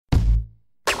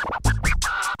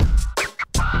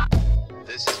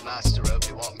Master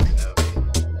Obi-Wan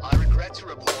Kenobi. I regret to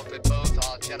report that both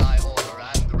our Jedi Order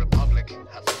and the Republic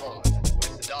have fallen,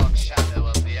 with the dark shadow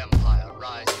of the Empire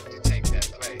rising to take their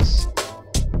place.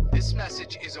 This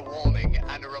message is a warning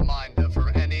and a reminder for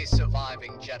any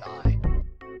surviving Jedi.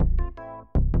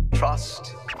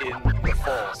 Trust in the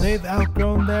Force. They've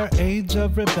outgrown their age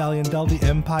of rebellion, dulled the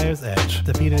Empire's edge,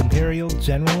 defeated Imperial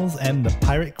generals and the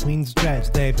Pirate Queen's dredge.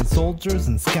 They've been soldiers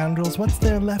and scoundrels, what's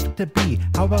there left to be?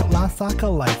 How about lost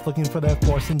acolytes looking for their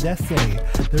force and destiny?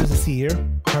 There's a seer,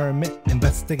 hermit,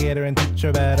 investigator, and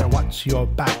teacher. Better watch your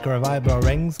back or a vibro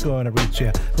ring's gonna reach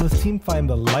you. Will this team find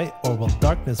the light or will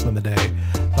darkness win the day?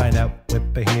 Find out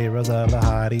with the heroes of the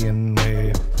Hydian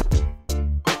way.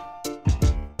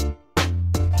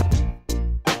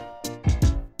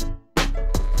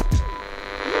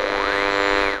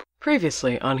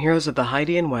 Previously on Heroes of the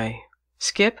Hydian Way,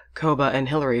 Skip, Koba, and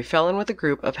Hillary fell in with a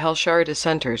group of Helshara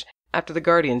dissenters after the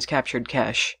Guardians captured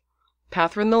Kesh.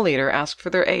 Pathrin the leader asked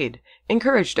for their aid,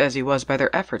 encouraged as he was by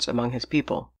their efforts among his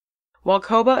people. While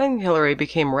Koba and Hillary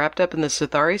became wrapped up in the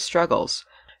Sithari struggles,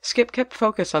 Skip kept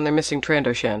focus on their missing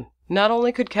Trandoshan. Not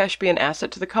only could Kesh be an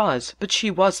asset to the cause, but she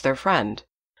was their friend.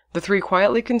 The three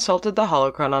quietly consulted the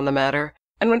holocron on the matter,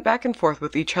 and went back and forth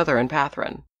with each other and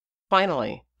Pathrin.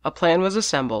 Finally, a plan was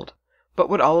assembled, but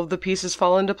would all of the pieces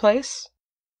fall into place?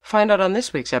 Find out on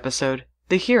this week's episode,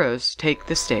 The Heroes Take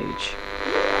the Stage.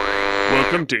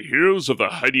 Welcome to Heroes of the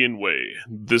Hydian Way.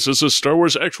 This is a Star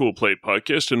Wars actual play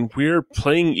podcast, and we're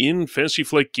playing in Fantasy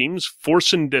Flight Games'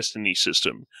 Force and Destiny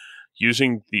system,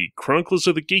 using the Chronicles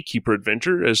of the Gatekeeper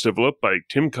adventure as developed by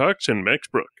Tim Cox and Max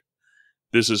Brook.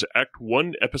 This is Act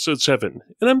 1, Episode 7,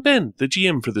 and I'm Ben, the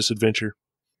GM for this adventure.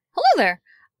 Hello there.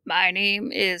 My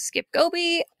name is Skip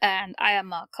Goby, and I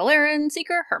am a Kalaran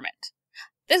Seeker Hermit.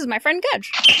 This is my friend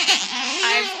Kedge.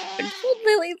 I've been told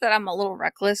lately that I'm a little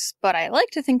reckless, but I like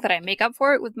to think that I make up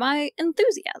for it with my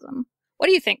enthusiasm. What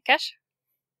do you think, Kesh?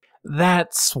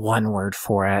 That's one word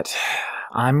for it.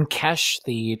 I'm Kesh,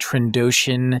 the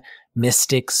Trandoshan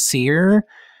Mystic Seer,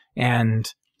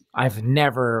 and I've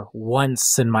never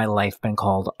once in my life been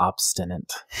called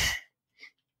obstinate.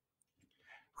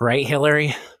 Right,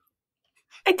 Hillary?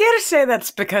 I dare say that's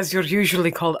because you're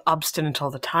usually called obstinate all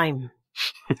the time.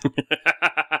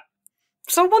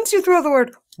 So once you throw the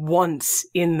word once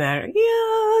in there,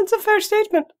 yeah, it's a fair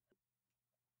statement.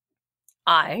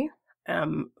 I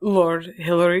am Lord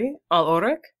Hillary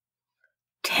Al-Oric.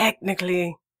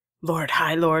 Technically Lord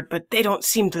High Lord, but they don't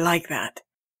seem to like that.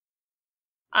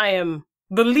 I am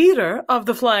the leader of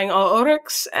the Flying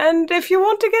Al-Orics, and if you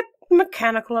want to get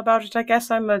mechanical about it, I guess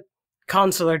I'm a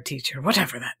consular teacher,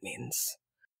 whatever that means.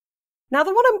 Now,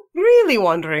 the one I'm really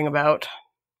wondering about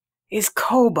is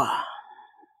Koba.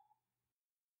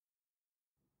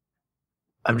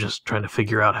 I'm just trying to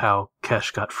figure out how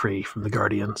Kesh got free from the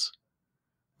Guardians.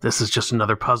 This is just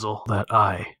another puzzle that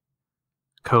I,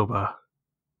 Koba,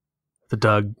 the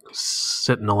Doug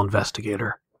Sentinel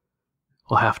Investigator,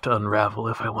 will have to unravel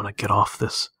if I want to get off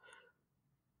this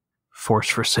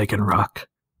Force-forsaken rock.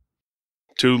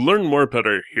 To learn more about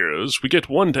our heroes, we get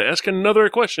one to ask another a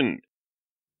question.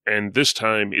 And this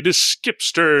time, it is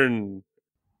Skip's turn.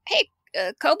 Hey,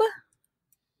 Koba?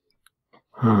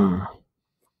 Hmm.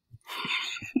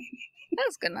 That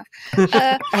was good enough.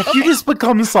 Have you just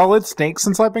become Solid Snake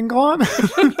since I've been gone? I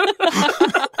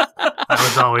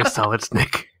was always Solid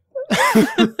Snake.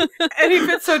 And he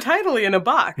fits so tidily in a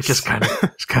box. It just kind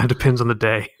of depends on the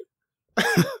day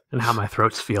and how my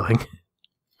throat's feeling.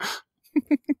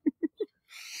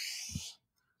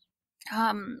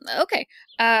 Okay.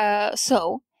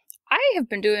 So I have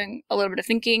been doing a little bit of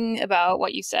thinking about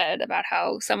what you said about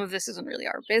how some of this isn't really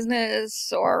our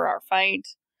business or our fight.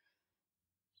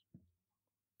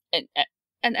 And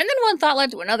then one thought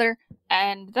led to another,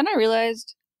 and then I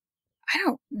realized I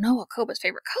don't know what Koba's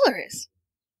favorite color is.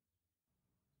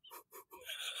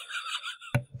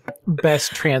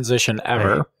 Best transition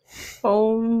ever.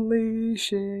 Only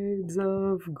shades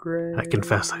of gray. I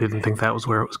confess I didn't think that was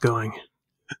where it was going.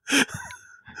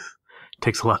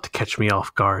 Takes a lot to catch me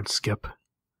off guard, Skip.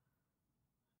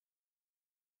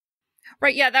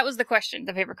 Right, yeah, that was the question,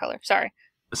 the favorite color. Sorry.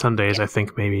 Some days I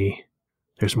think maybe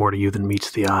there's more to you than meets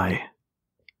the eye.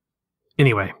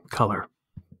 Anyway, color.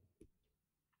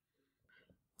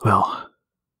 Well,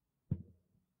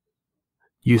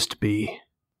 used to be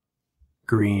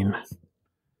green.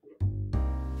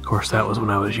 Of course, that was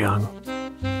when I was young.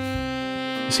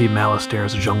 You see, Malastare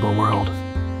is a jungle world.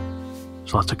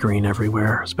 There's lots of green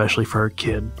everywhere, especially for a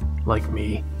kid like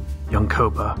me, young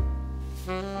Koba,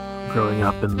 growing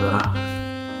up in the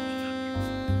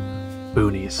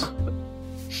boonies.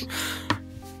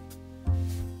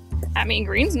 I mean,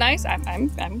 green's nice. I'm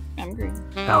green.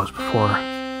 That was before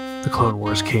the Clone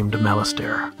Wars came to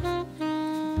Malastare.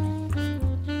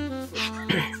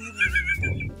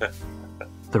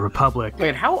 The Republic.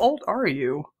 Wait, how old are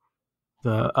you?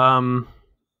 The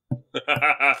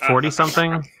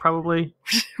 40-something, probably.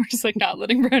 We're just like not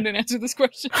letting Brandon answer this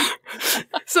question.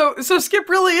 So Skip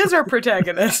really is our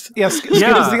protagonist. Yes, Skip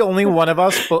Yeah. is the only one of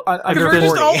us under I've We're been-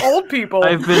 40. just all old people.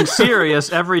 I've been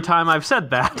serious every time I've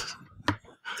said that.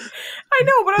 I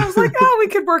know, but I was like, oh, we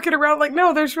could work it around. Like,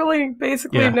 no, there's really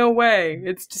basically Yeah. no way.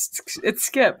 It's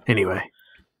Skip. Anyway.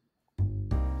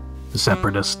 The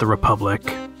Separatists, the Republic,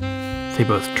 they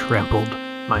both trampled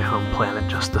my home planet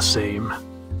just the same.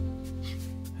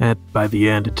 And by the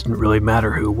end, it didn't really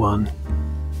matter who won.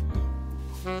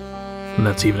 And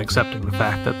that's even accepting the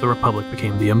fact that the Republic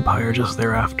became the Empire just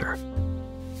thereafter.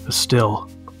 But still,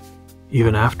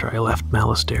 even after I left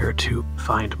Malastare to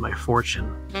find my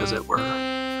fortune, as it were,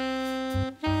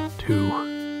 to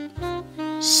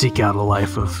seek out a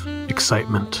life of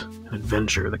excitement and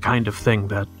adventure, the kind of thing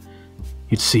that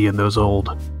you'd see in those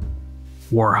old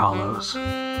war hollows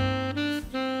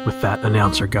with that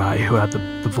announcer guy who had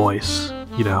the voice.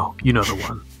 You know the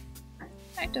one.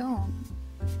 I don't.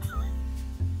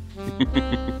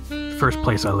 The first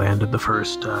place I landed, the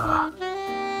first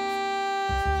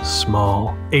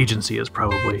small agency is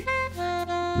probably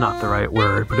not the right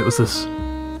word, but it was this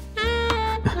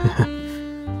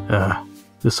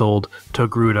this old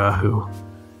Togruta who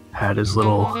had his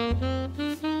little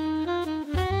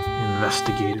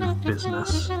investigative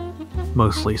business,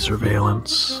 mostly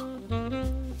surveillance.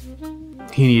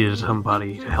 He needed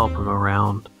somebody to help him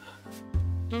around.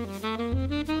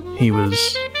 He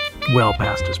was well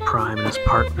past his prime, and his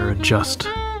partner had just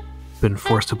been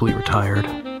forcibly retired.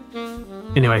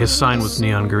 Anyway, his sign was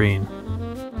neon green,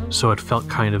 so it felt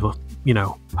kind of,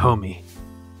 homey.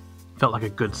 Felt like a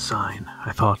good sign,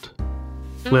 I thought.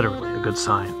 Literally a good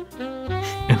sign.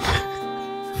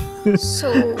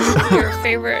 So your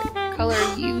favorite color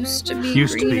used to be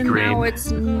Used to green, be and green. now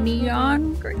it's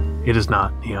neon green. It is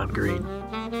not neon green.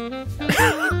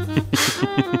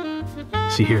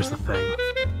 See, here's the thing.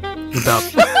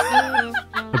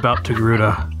 About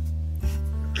Togruta.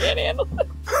 Can't handle it.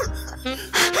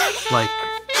 Like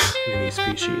many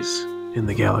species in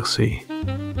the galaxy,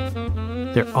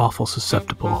 they're awful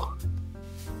susceptible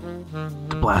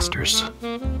to blasters.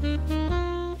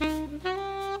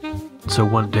 So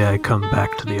one day I come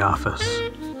back to the office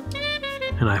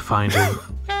and I find him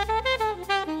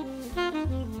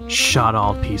shot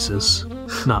all pieces.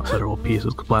 Not literal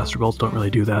pieces, 'cause blaster bolts don't really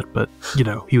do that, but,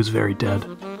 he was very dead.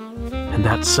 And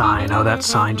that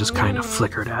sign just kind of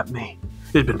flickered at me.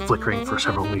 It had been flickering for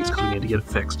several weeks because we needed to get it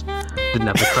fixed. Didn't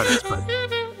have the credits, but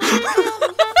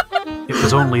it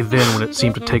was only then when it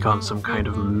seemed to take on some kind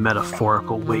of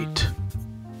metaphorical weight.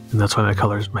 And that's why my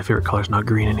favorite color is not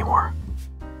green anymore.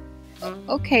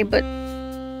 Okay, but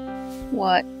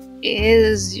what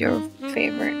is your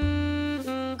favorite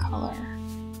color?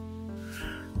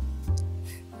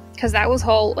 Because that was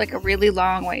a really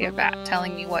long way of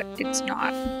telling me what it's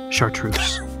not.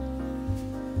 Chartreuse.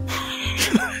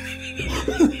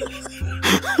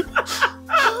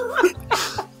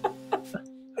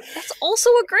 That's also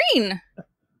a green.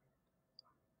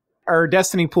 Our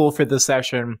destiny pool for this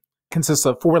session consists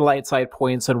of 4 light side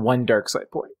points and 1 dark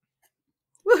side point.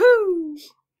 Woohoo!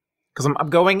 Because I'm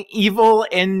going evil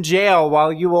in jail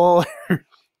while you all are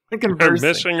They're conversing.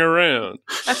 messing around.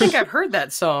 I think I've heard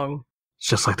that song. It's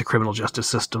just like the criminal justice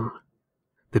system.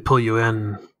 They pull you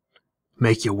in,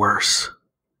 make you worse.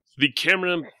 The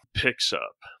camera picks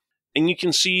up, and you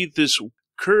can see this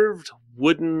curved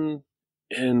wooden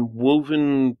and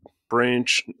woven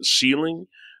branch ceiling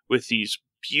with these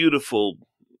beautiful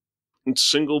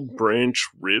single branch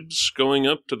ribs going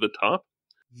up to the top.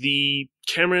 The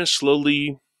camera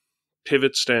slowly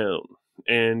pivots down,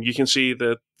 and you can see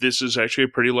that this is actually a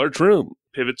pretty large room.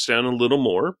 Pivots down a little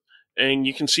more, and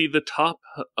you can see the top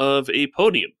of a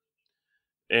podium.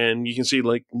 And you can see,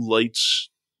 lights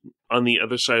on the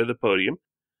other side of the podium.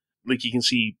 You can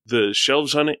see the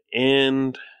shelves on it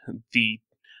and the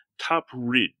top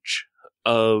ridge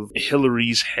of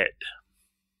Hillary's head.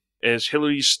 As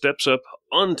Hillary steps up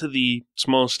onto the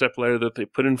small step ladder that they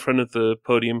put in front of the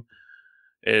podium,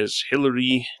 as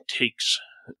Hillary takes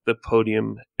the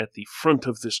podium at the front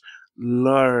of this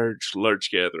large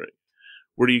gathering,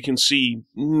 where you can see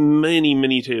many,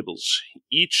 many tables,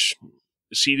 each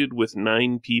seated with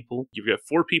 9 people. You've got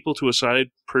 4 people to a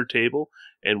side per table,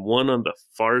 and 1 on the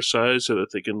far side so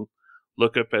that they can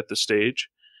look up at the stage,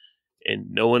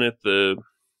 and no one at the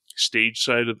stage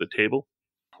side of the table.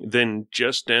 Then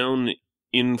just down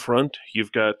in front,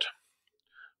 you've got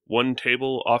one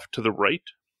table off to the right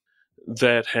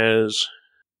that has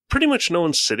pretty much no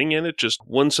one sitting at it, just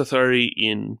one Sathari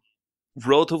in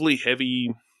relatively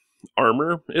heavy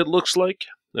armor, it looks like,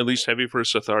 at least heavy for a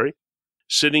Sathari,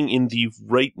 sitting in the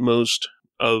rightmost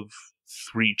of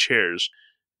 3 chairs.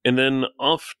 And then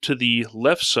off to the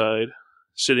left side,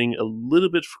 sitting a little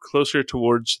bit closer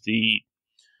towards the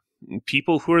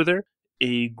people who are there,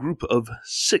 a group of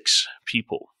 6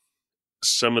 people.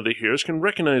 Some of the heroes can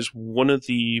recognize one of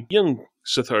the young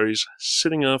Satharis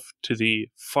sitting off to the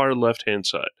far left-hand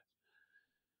side.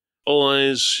 All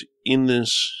eyes in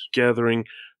this gathering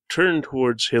turn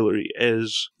towards Hillary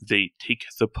as they take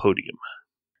the podium.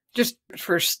 Just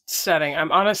for setting,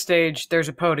 I'm on a stage, there's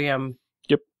a podium.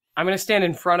 Yep. I'm going to stand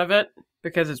in front of it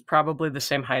because it's probably the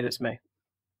same height as me.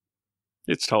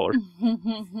 It's taller.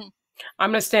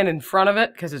 I'm going to stand in front of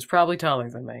it because it's probably taller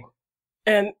than me.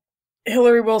 And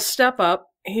Hillary will step up.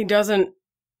 He doesn't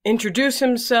introduce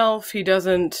himself. He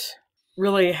doesn't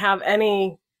really have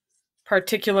any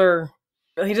particular...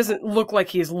 He doesn't look like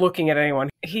he's looking at anyone.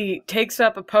 He takes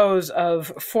up a pose of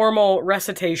formal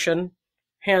recitation,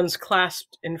 hands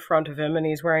clasped in front of him, and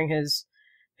he's wearing his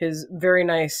very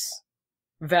nice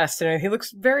vest, and he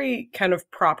looks very kind of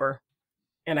proper.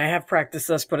 And I have practiced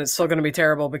this, but it's still going to be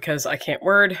terrible because I can't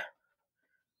word.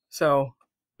 So,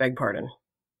 beg pardon.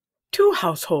 2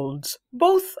 households,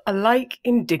 both alike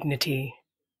in dignity.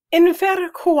 In fair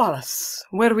Koalas,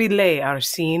 where we lay our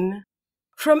scene,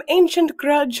 from ancient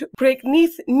grudge break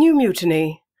neath new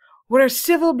mutiny, where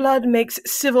civil blood makes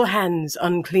civil hands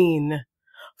unclean.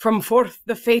 From forth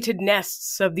the fated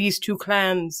nests of these 2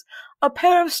 clans, a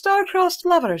pair of star-crossed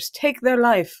lovers take their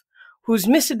life, whose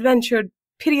misadventured,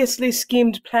 piteously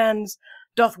schemed plans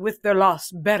doth with their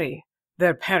loss bury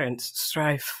their parents'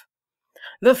 strife.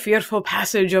 The fearful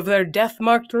passage of their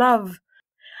death-marked love,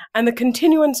 and the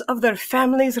continuance of their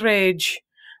family's rage,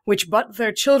 which but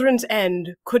their children's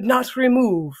end could not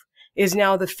remove, is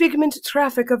now the figment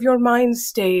traffic of your mind's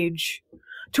stage,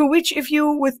 to which if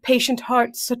you with patient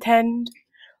hearts attend,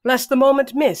 lest the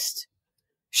moment missed,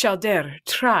 shall dare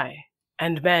try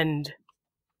and mend.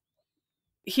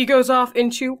 He goes off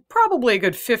into probably a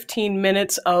good 15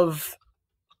 minutes of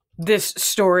this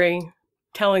story,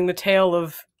 telling the tale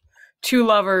of 2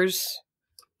 lovers,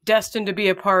 destined to be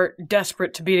apart,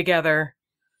 desperate to be together,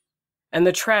 and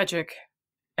the tragic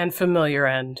and familiar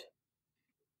end.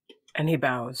 And he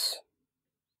bows.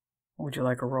 Would you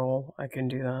like a roll? I can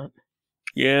do that.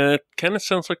 Yeah, it kind of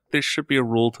sounds like there should be a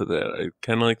rule to that. I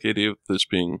kind of like the idea of this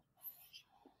being...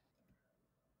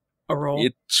 A roll?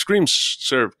 It screams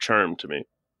serve charm to me.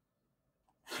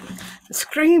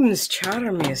 Screams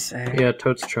charm, you say? Yeah,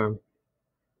 totes charm.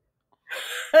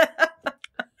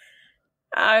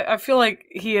 I feel like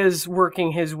he is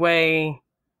working his way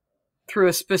through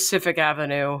a specific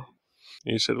avenue.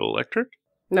 You said electric?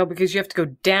 No, because you have to go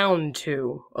down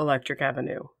to Electric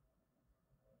Avenue.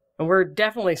 And we're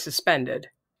definitely suspended.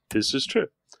 This is true.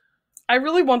 I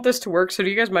really want this to work, so do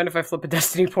you guys mind if I flip a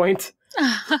destiny point?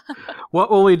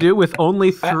 What will we do with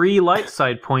only 3 light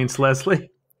side points, Leslie?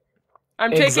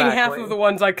 I'm taking half of the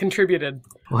ones I contributed.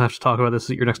 We'll have to talk about this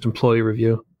at your next employee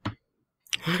review.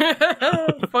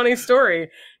 Funny story.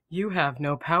 You have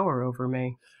no power over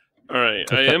me.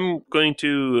 Alright, I am going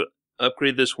to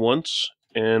upgrade this once,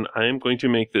 and I am going to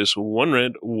make this 1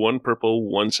 red, 1 purple,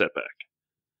 1 setback.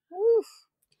 Oof.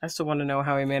 I still want to know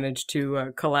how he managed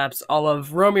to collapse all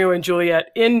of Romeo and Juliet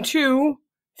into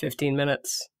 15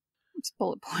 minutes. It's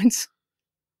bullet points.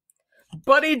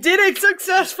 But he did it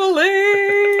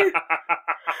successfully!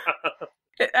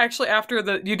 Actually, after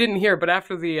you didn't hear, but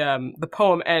after the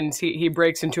poem ends, he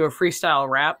breaks into a freestyle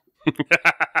rap.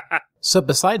 So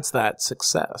besides that,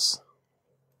 success.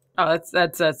 Oh,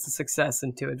 that's a success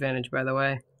and 2 advantage, by the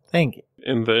way. Thank you.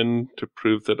 And then to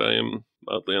prove that I am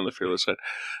oddly on the fearless side.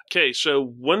 Okay, so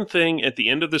one thing at the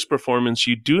end of this performance,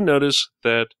 you do notice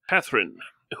that Catherine,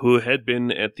 who had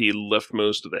been at the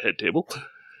leftmost of the head table,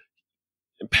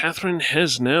 Catherine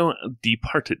has now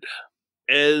departed.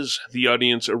 As the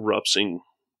audience erupts in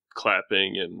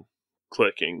clapping and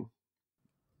clicking.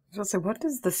 I was going to say, what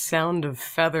is the sound of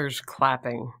feathers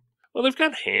clapping? Well, they've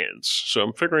got hands, so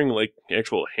I'm figuring like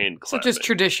actual hand clapping. So just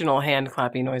traditional hand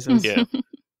clapping noises. Yeah.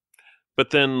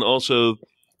 But then also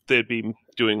they'd be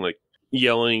doing like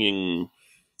yelling and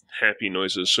happy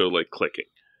noises, so like clicking.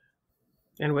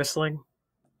 And whistling.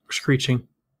 Screeching.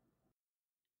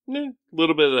 Yeah, a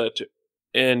little bit of that too.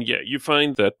 And yeah, you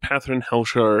find that Pathrin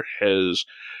Helshar has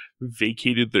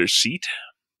vacated their seat.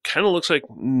 Kind of looks like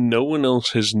no one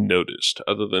else has noticed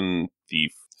other than the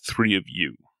 3 of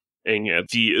you. And yeah,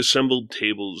 the assembled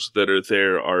tables that are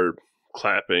there are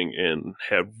clapping and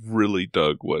have really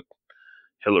dug what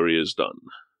Hillary has done.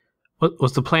 What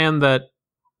was the plan that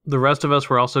the rest of us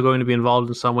were also going to be involved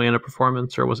in some way in a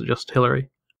performance, or was it just Hillary?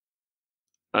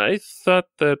 I thought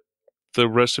that the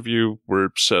rest of you were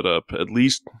set up, at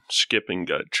least Skip and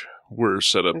Gudge were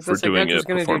set up for doing a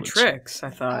performance. Do tricks,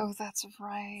 I thought. Oh, that's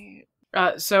right.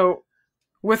 So,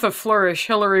 with a flourish,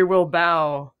 Hillary will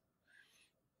bow.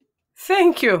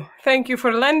 Thank you. Thank you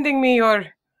for lending me your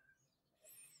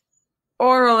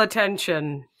oral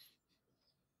attention.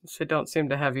 So don't seem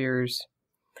to have ears.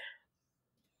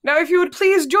 Now, if you would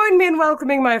please join me in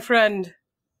welcoming my friend,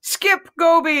 Skip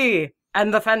Goby,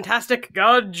 and the fantastic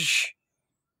Gudge.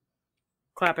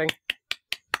 Clapping.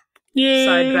 Yay!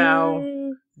 Side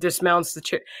bow. Dismounts the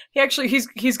chair.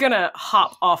 He's gonna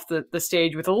hop off the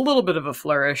stage with a little bit of a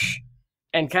flourish,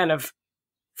 and kind of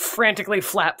frantically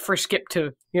flap for Skip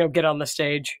to, get on the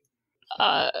stage.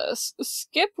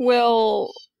 Skip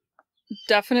will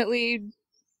definitely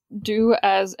do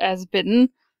as bidden.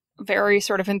 Very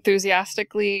sort of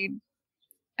enthusiastically,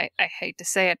 I hate to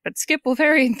say it, but Skip will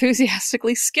very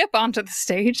enthusiastically skip onto the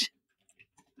stage.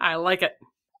 I like it.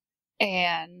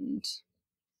 And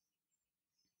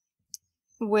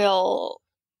will,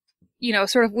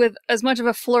 sort of with as much of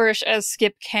a flourish as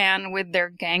Skip can with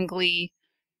their gangly,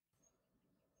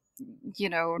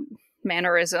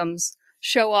 mannerisms,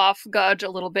 show off Gudge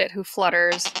a little bit, who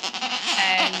flutters,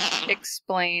 and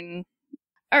explain,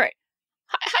 all right,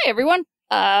 hi everyone.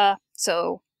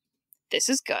 So this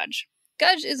is Gudge.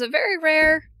 Gudge is a very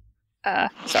rare,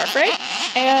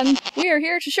 Starfray, and we are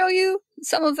here to show you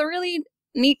some of the really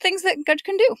neat things that Gudge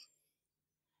can do.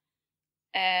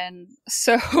 And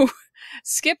so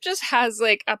Skip just has,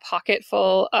 like, a pocket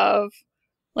full of,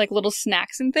 like, little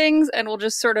snacks and things, and will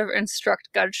just sort of instruct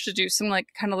Gudge to do some, like,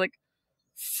 kind of, like,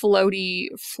 floaty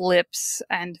flips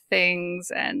and things,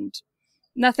 and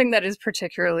nothing that is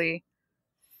particularly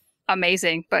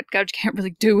amazing, but Gudge can't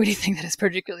really do anything that is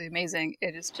particularly amazing.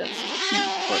 It is just,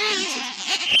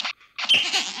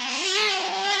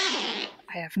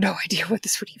 I have no idea what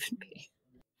this would even be.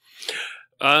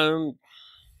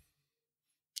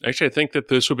 Actually, I think that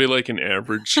this will be like an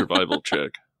average survival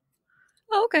check.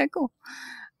 Oh, okay, cool.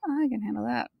 I can handle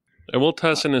that. I will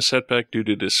toss in a setback due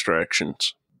to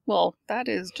distractions. Well, that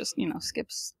is just,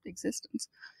 Skip's existence.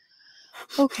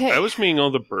 Okay. I was meaning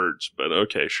all the birds, but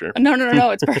okay, sure.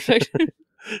 No, it's perfect.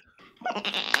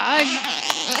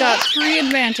 I got 3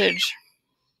 advantage.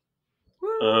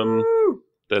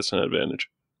 That's an advantage.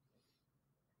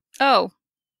 Oh.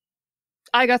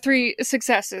 I got 3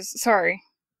 successes. Sorry.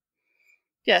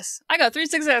 Yes, I got 3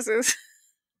 successes.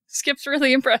 Skip's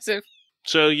really impressive.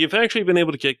 So you've actually been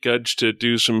able to get Gudge to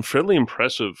do some fairly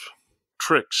impressive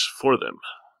tricks for them,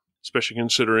 especially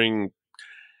considering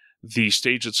the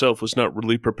stage itself was not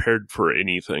really prepared for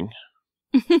anything.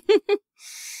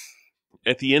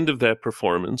 At the end of that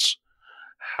performance,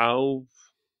 how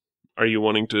are you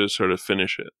wanting to sort of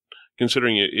finish it?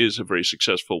 Considering it is a very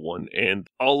successful one, and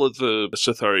all of the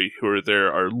Sithari who are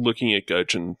there are looking at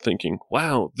Gudge and thinking,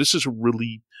 wow, this is a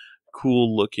really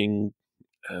cool-looking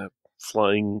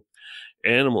flying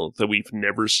animal that we've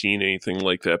never seen anything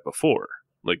like that before.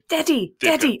 Like, Daddy,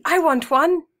 I want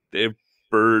one! They have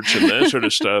birds and that sort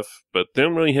of stuff, but they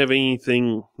don't really have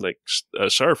anything like a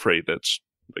Starfray that's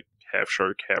like half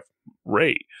shark, half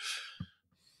ray.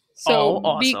 So,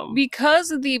 awesome.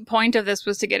 Because the point of this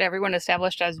was to get everyone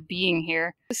established as being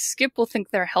here, Skip will think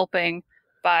they're helping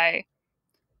by,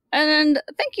 and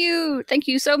thank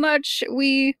you so much.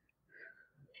 We're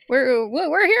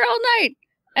here all night,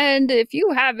 and if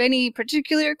you have any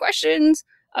particular questions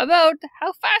about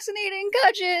how fascinating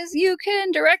Gudge is, you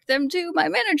can direct them to my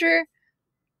manager.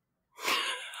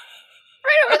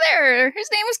 Right over there. His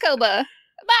name is Koba.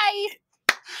 Bye.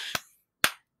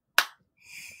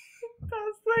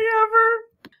 Best thing ever.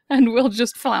 And we'll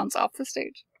just flounce off the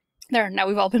stage. There, now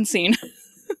we've all been seen.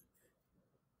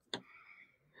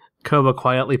 Koba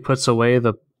quietly puts away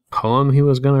the poem he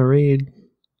was going to read.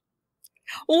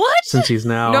 What? Since he's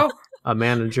now No. a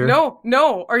manager.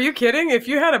 No, are you kidding? If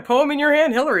you had a poem in your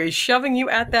hand, Hillary's shoving you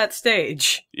at that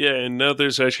stage. Yeah, and now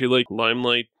there's actually like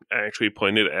limelight actually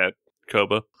pointed at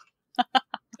Koba.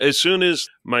 As soon as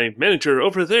my manager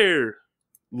over there,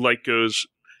 light goes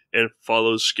and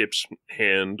follows Skip's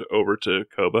hand over to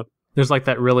Koba. There's like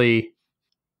that really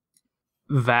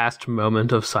vast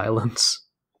moment of silence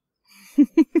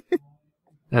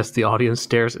as the audience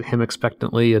stares at him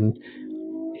expectantly, and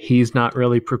he's not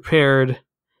really prepared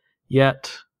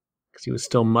yet because he was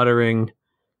still muttering.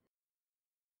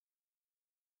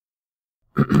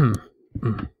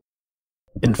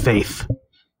 In faith,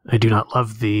 I do not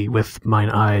love thee with mine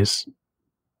eyes,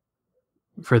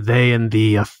 for they in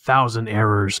thee 1,000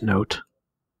 errors note.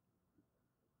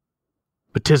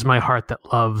 But 'tis my heart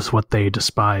that loves what they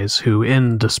despise, who,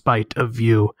 in despite of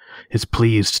view, is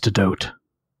pleased to dote.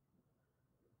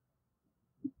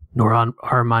 Nor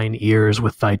are mine ears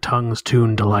with thy tongue's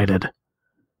tune delighted,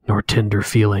 nor tender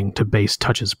feeling to base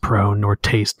touches prone, nor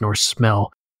taste nor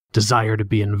smell desire to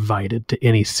be invited to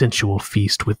any sensual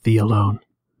feast with thee alone.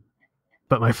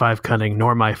 But my 5 cunning,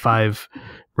 nor my 5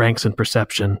 ranks in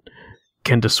perception,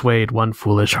 can dissuade one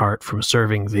foolish heart from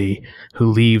serving thee, who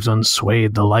leaves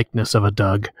unswayed the likeness of a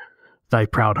dug, thy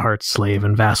proud heart's slave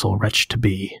and vassal wretch to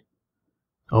be.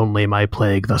 Only my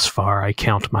plague thus far I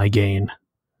count my gain,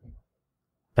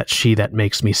 that she that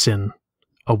makes me sin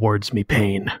awards me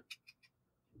pain.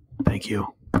 Thank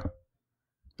you.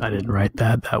 I didn't write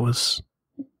that. That was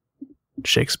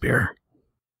Shakespeare.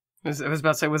 I was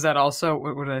about to say, was that also,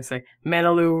 what did I say?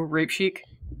 Manaloo Rape Chic?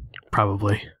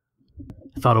 Probably.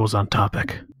 I thought it was on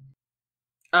topic.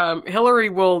 Hillary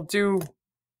will do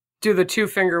the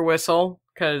 2-finger whistle,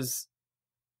 because,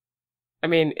 I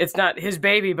mean, it's not his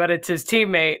baby, but it's his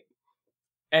teammate,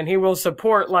 and he will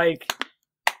support, like...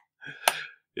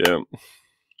 Yeah.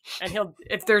 And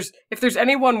if there's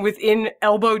anyone within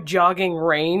elbow jogging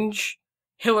range,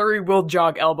 Hillary will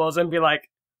jog elbows and be like,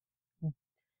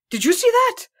 "Did you see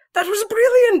that? That was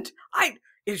brilliant!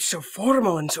 It's so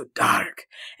formal and so dark,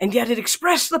 and yet it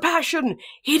expressed the passion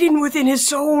hidden within his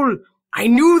soul. I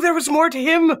knew there was more to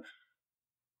him.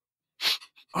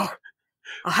 Oh,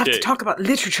 I'll have to talk about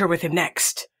literature with him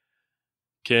next."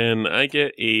 Can I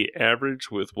get a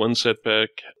average with 1 setback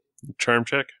charm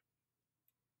check?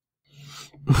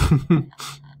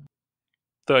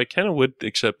 Though I kind of would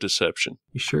accept deception.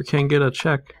 You sure can get a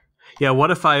check. Yeah,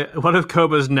 what if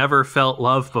Koba's never felt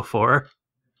love before?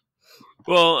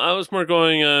 Well, I was more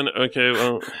going on, okay,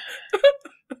 well...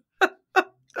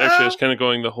 Actually, I was kind of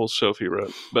going the whole Sophie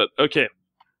route, but okay.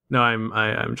 No,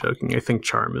 I'm joking. I think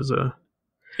charm is a...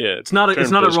 Yeah, it's not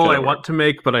a role I want to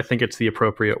make, but I think it's the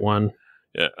appropriate one.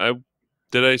 Yeah,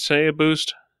 did I say a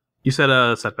boost? You said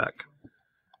a setback.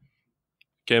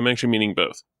 Okay, I'm actually meaning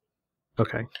both.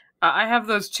 Okay. I have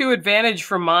those 2 advantage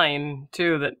from mine,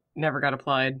 too, that never got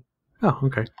applied. Oh,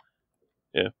 okay.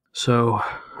 Yeah. So,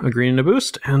 a green and a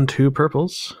boost, and 2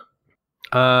 purples.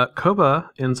 Koba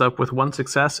ends up with 1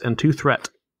 success and 2 threat.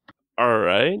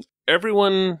 Alright.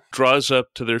 Everyone draws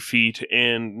up to their feet,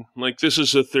 and, like, this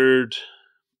is the 3rd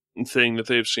thing that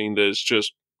they've seen that is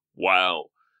just, wow.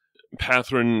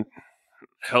 Pathrin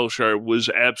Helshar was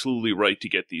absolutely right to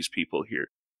get these people here.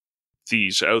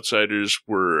 These outsiders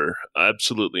were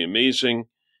absolutely amazing,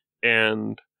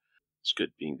 and it's good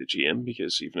being the GM,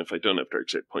 because even if I don't have dark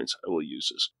side points, I will use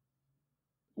this.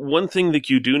 One thing that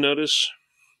you do notice,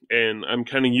 and I'm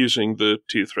kind of using the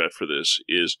 2 threat for this,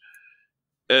 is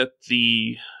at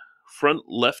the front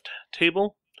left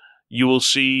table, you will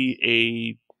see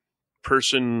a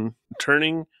person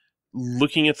turning,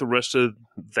 looking at the rest of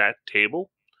that table,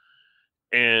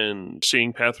 and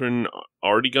seeing Pathrin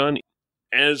already gone.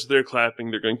 As they're clapping,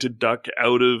 they're going to duck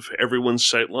out of everyone's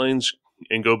sightlines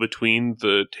and go between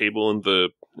the table and the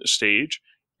stage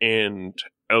and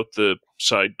out the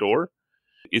side door.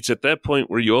 It's at that point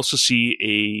where you also see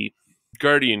a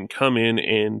guardian come in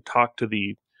and talk to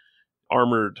the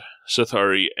armored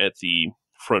Sathari at the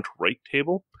front right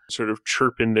table, sort of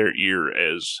chirp in their ear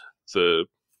as the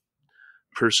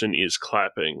person is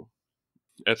clapping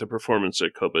at the performance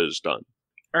that Koba has done.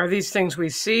 Are these things we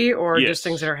see, or Yes. just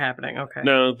things that are happening? Okay.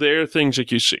 No, they're things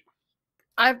that you see.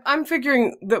 I'm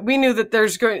figuring that we knew that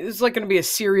there's going to be a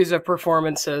series of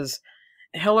performances.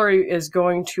 Hillary is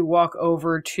going to walk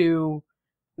over to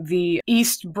the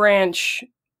East Branch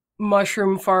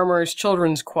Mushroom Farmers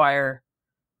Children's Choir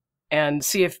and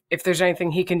see if there's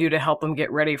anything he can do to help them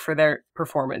get ready for their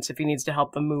performance, if he needs to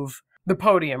help them move the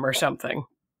podium or something.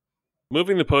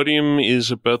 Moving the podium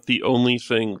is about the only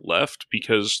thing left,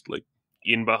 because, like,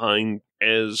 in behind,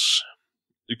 as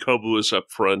Koba was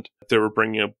up front, they were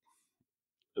bringing up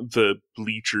the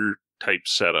bleacher type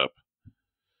setup,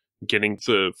 getting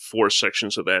the 4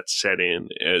 sections of that set in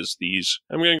as these.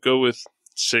 I'm going to go with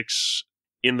 6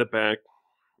 in the back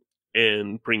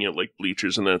and bring out like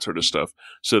bleachers and that sort of stuff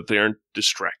so that they aren't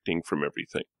distracting from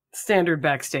everything. Standard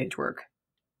backstage work.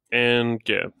 And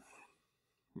yeah,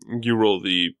 you roll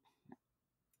the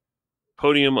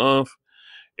podium off,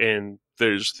 and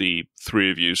there's the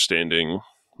 3 of you standing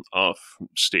off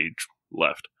stage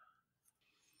left.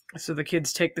 So the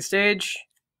kids take the stage.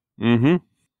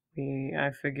 Mm-hmm.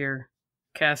 I figure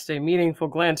cast a meaningful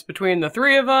glance between the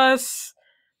 3 of us.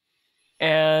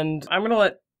 And I'm going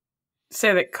to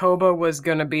say that Koba was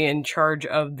going to be in charge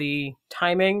of the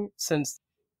timing, since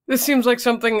this seems like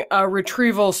something a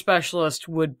retrieval specialist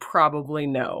would probably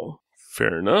know.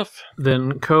 Fair enough.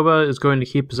 Then Koba is going to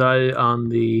keep his eye on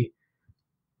the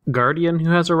guardian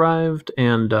who has arrived,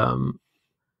 and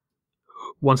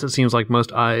once it seems like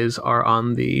most eyes are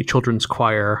on the children's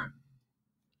choir,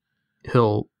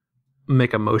 he'll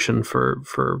make a motion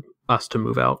for us to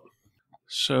move out.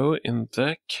 So, in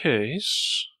that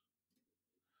case...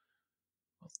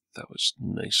 That was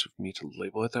nice of me to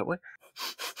label it that way.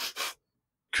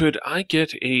 Could I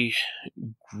get a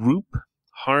group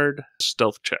hard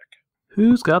stealth check?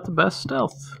 Who's got the best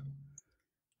stealth?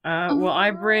 Well,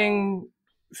 I bring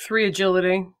 3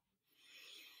 agility.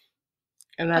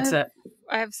 And that's it.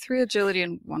 I have 3 agility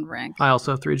and 1 rank. I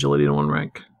also have 3 agility and 1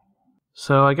 rank.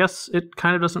 So I guess it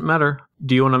kind of doesn't matter.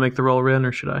 Do you want to make the roll, Rin,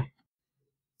 or should I?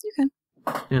 You can.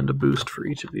 And a boost for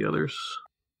each of the others.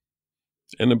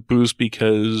 And a boost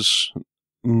because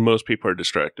most people are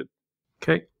distracted.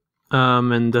 Okay.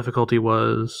 And difficulty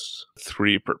was...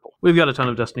 3 purple. We've got a ton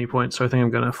of destiny points, so I think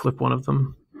I'm going to flip one of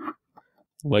them.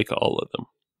 Like all of them.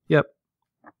 Yep.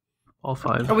 All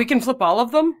 5. Oh, we can flip all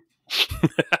of them?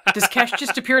 Does Kesh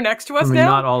just appear next to us I mean, now?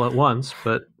 not all at once,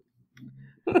 but...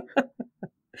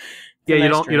 Yeah, you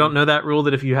don't know that rule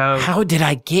that if you have... How did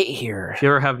I get here? If you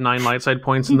ever have 9 light side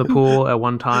points in the pool at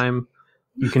one time,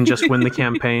 you can just win the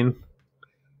campaign.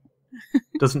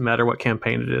 Doesn't matter what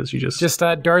campaign it is. You just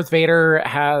Darth Vader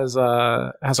has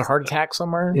a heart attack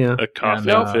somewhere. yeah. A coffin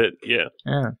And, fit, yeah.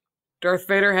 Yeah. Darth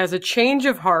Vader has a change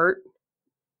of heart,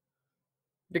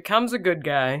 becomes a good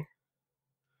guy.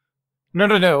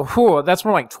 No. Whew, that's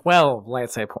more like 12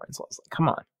 light side points. I was like, come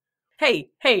on.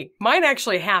 Hey, mine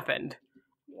actually happened.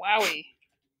 Wowie.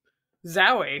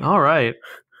 Zowie. All right.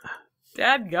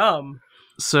 Dadgum.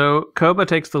 So Koba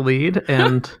takes the lead,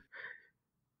 and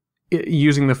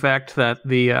using the fact that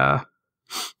the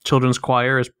children's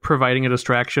choir is providing a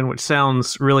distraction, which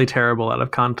sounds really terrible out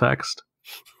of context.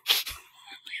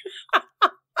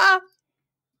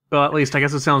 Well, at least I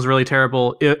guess it sounds really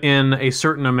terrible in a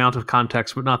certain amount of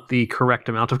context, but not the correct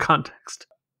amount of context.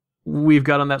 We've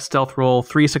got on that stealth roll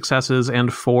 3 successes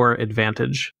and 4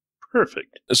 advantage.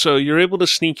 Perfect. So you're able to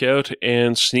sneak out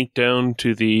and sneak down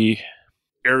to the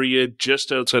area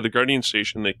just outside the Guardian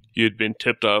Station that you had been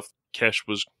tipped off Kesh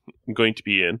was going to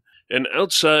be in. And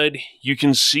outside, you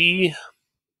can see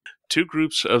 2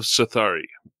 groups of Sathari,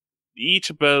 each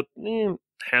about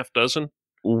half dozen.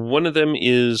 One of them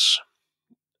is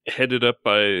headed up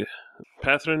by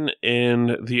Pathrin,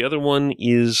 and the other one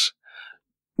is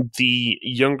the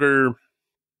younger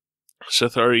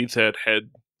Sathari that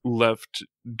had left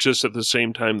just at the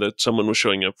same time that someone was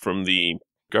showing up from the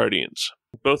Guardians.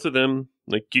 Both of them,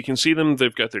 like, you can see them,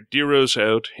 they've got their Deros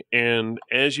out, and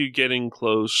as you get in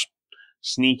close,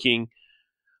 sneaking,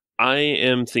 I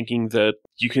am thinking that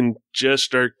you can just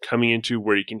start coming into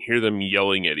where you can hear them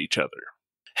yelling at each other.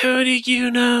 How do you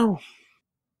know?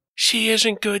 She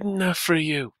isn't good enough for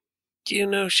you. You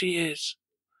know she is.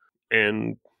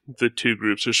 And the 2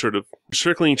 groups are sort of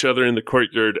circling each other in the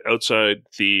courtyard outside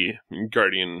the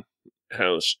Guardian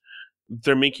house.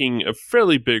 They're making a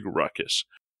fairly big ruckus.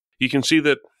 You can see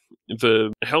that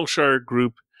the Helshar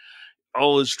group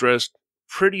all is dressed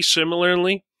pretty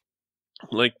similarly.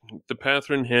 Like, the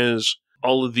Pathrin has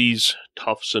all of these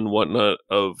tufts and whatnot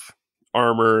of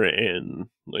armor and,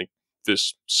 like,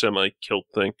 this semi-kilt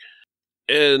thing.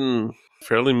 And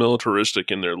fairly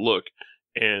militaristic in their look.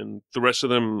 And the rest of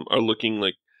them are looking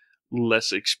like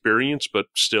less experienced, but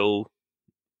still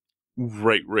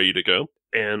ready to go.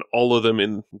 And all of them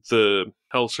in the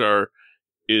Helshar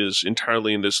is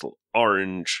entirely in this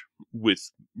orange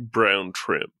with brown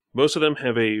trim. Most of them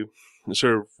have a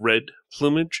sort of red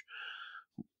plumage,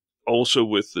 also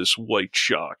with this white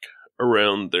shock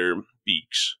around their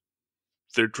beaks.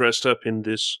 They're dressed up in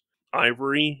this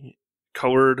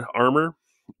ivory-colored armor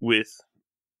with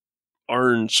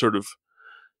orange sort of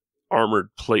armored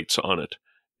plates on it,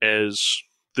 as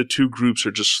the 2 groups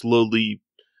are just slowly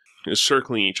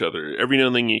circling each other. Every now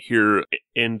and then you hear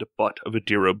end butt of a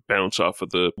Dero bounce off of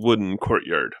the wooden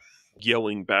courtyard.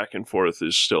 Yelling back and forth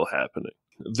is still happening.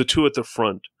 The 2 at the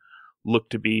front look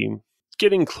to be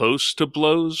getting close to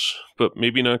blows, but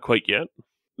maybe not quite yet.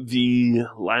 The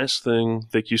last thing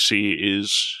that you see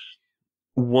is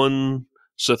one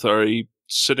Sathari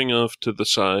sitting off to the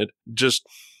side, just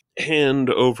hand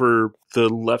over the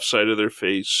left side of their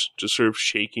face, just sort of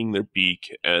shaking their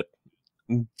beak at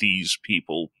these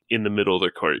people in the middle of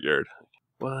their courtyard.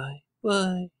 Why?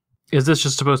 Is this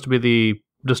just supposed to be the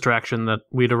distraction that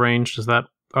we'd arranged?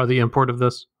 Are the import of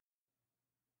this?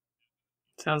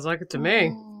 Sounds like it to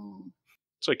me.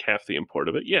 It's like half the import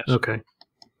of it, yes. Okay.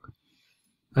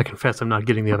 I confess I'm not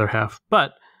getting the other half,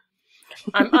 but...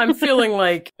 I'm feeling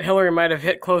like Hillary might have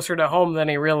hit closer to home than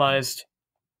he realized.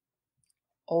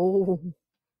 Oh.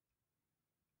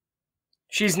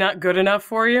 She's not good enough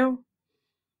for you?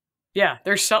 Yeah,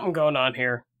 there's something going on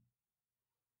here.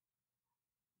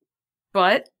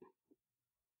 But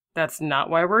that's not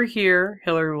why we're here.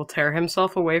 Hillary will tear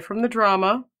himself away from the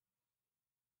drama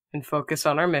and focus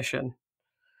on our mission.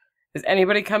 Is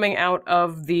anybody coming out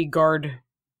of the guard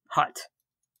hut?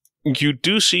 You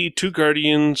do see two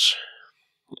guardians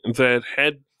that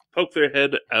had poked their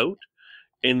head out,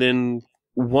 and then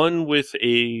one with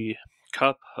a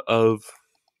cup of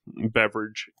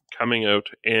beverage coming out,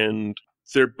 and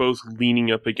they're both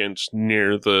leaning up against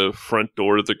near the front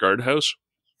door of the guardhouse.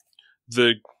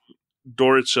 The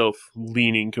door itself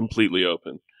leaning completely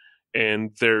open,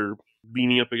 and they're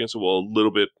leaning up against the wall a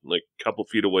little bit, like a couple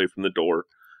feet away from the door,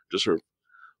 just sort of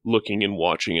looking and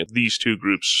watching at these two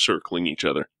groups circling each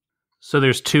other. So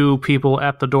there's two people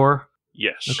at the door?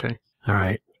 Yes. Okay. All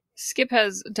right. Skip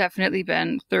has definitely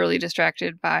been thoroughly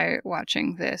distracted by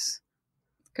watching this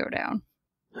go down.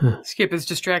 Skip is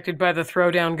distracted by the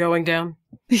throwdown going down.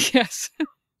 Yes.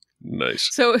 Nice.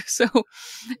 So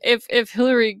if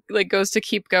Hillary like goes to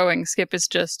keep going, Skip is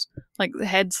just like the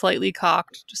head slightly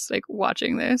cocked, just like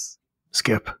watching this.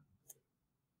 Skip.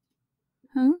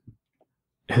 Huh?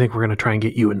 I think we're going to try and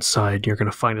get you inside. You're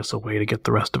going to find us a way to get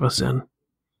the rest of us in.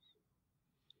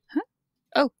 Huh?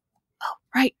 Oh,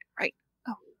 right.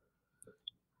 Oh.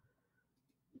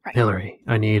 Right. Hillary,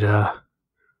 I need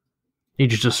you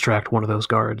to distract one of those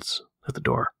guards at the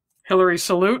door. Hillary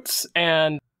salutes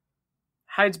and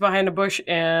hides behind a bush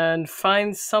and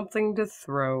finds something to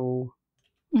throw.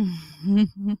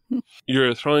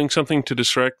 You're throwing something to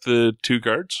distract the two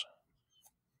guards?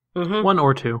 Mm-hmm. One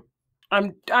or two.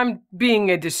 I'm being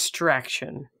a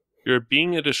distraction. You're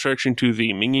being a distraction to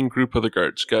the minion group of the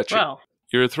guards. Gotcha. Well,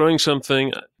 You're throwing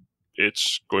something.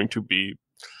 It's going to be...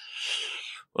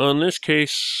 Well, in this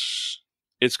case,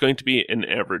 it's going to be an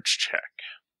average check.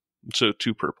 So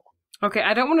 2 purple. okay,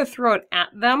 I don't want to throw it at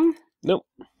them. Nope.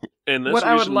 And that's What the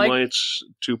I would reason like- why it's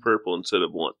 2 purple instead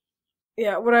of 1.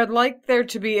 Yeah, what I'd like there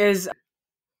to be is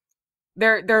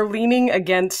they're leaning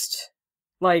against,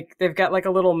 like, they've got like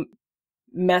a little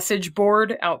message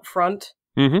board out front.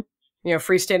 Mm-hmm. You know,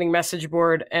 freestanding message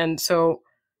board, and so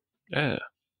Yeah.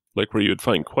 Like where you would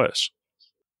find quests.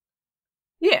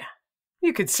 yeah,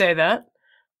 you could say that.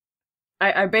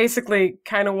 I basically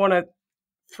kind of want to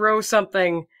throw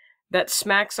something that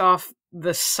smacks off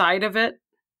the side of it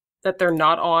that they're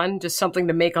not on, just something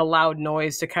to make a loud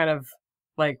noise to kind of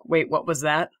like, wait, what was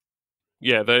that?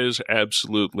 Yeah, that is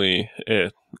absolutely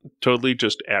totally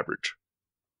just average.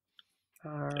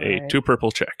 All A right. 2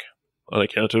 purple check on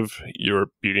account of your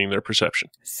beating their perception.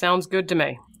 Sounds good to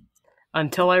me.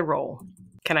 Until I roll.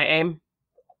 Can I aim?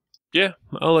 Yeah,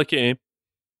 I'll let you aim.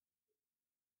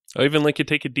 I'll even let you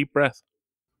take a deep breath.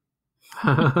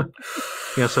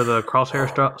 Yeah, so the crosshair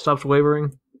stops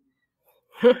wavering.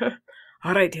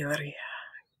 All right, Hillary.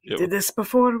 You did this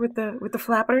before with the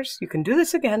flappers. You can do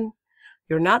this again.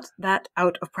 You're not that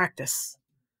out of practice.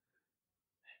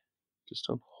 Just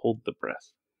don't hold the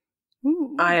breath.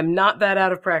 I am not that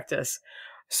out of practice.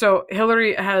 So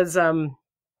Hillary has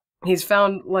he's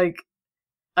found like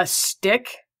a stick,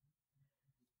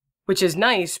 which is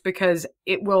nice because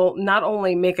it will not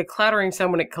only make a clattering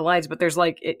sound when it collides, but there's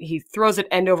like he throws it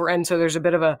end over end, so there's a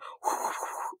bit of a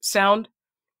sound,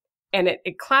 and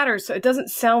it clatters, so it doesn't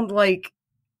sound like,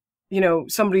 you know,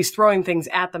 somebody's throwing things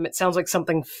at them. It sounds like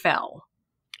something fell.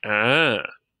 Ah.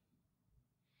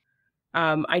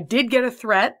 I did get a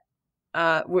threat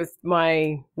with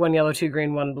my 1 yellow, 2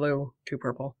 green, 1 blue, 2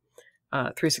 purple,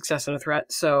 3 success and a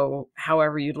threat. So,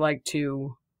 however you'd like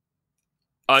to.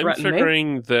 I'm Threaten me?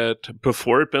 figuring that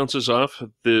before it bounces off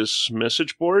this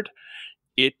message board,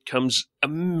 it comes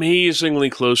amazingly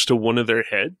close to one of their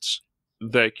heads,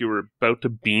 that you were about to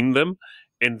beam them,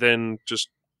 and then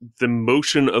just the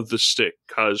motion of the stick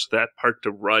caused that part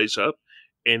to rise up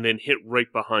and then hit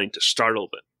right behind to startle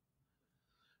them.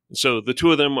 So the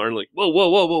two of them are like, whoa,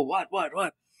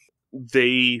 what?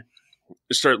 They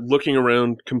start looking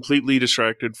around, completely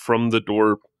distracted from the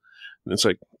door. And it's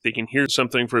like they can hear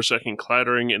something for a second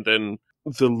clattering, and then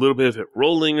the little bit of it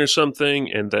rolling or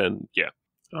something, and then, yeah.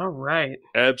 All right.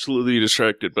 Absolutely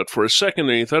distracted. But for a second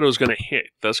there, you thought it was going to hit,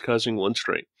 thus causing 1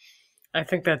 strain. I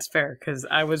think that's fair, because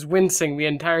I was wincing the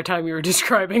entire time you were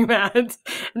describing that.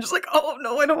 I'm just like, oh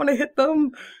no, I don't want to hit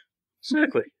them.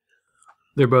 Exactly.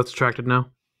 They're both distracted now?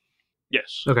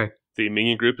 Yes. Okay. The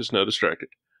minion group is now distracted.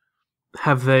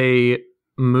 Have they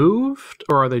moved,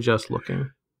 or are they just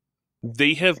looking?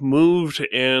 They have moved,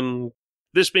 and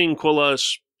this being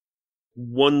Kolas,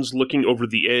 one's looking over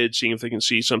the edge, seeing if they can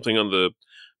see something on the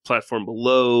platform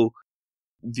below.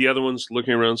 The other one's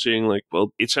looking around seeing like,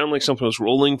 well, it sounded like something was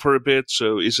rolling for a bit,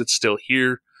 so is it still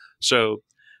here? So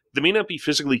they may not be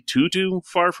physically too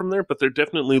far from there, but they're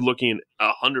definitely looking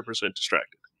 100%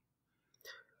 distracted.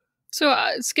 So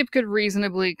Skip could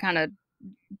reasonably kind of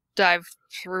dive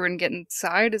through and get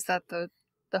inside. Is that the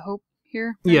hope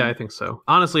here? Yeah, I think so.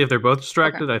 Honestly, if they're both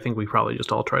distracted, I think we probably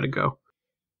just all try to go.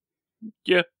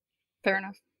 Yeah. Fair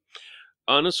enough.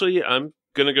 Honestly, I'm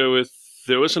going to go with,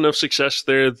 there was enough success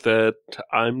there that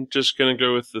I'm just going to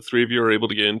go with the three of you are able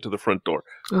to get into the front door.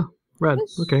 Oh, rad.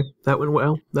 Okay, that went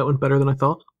well. That went better than I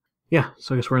thought. Yeah,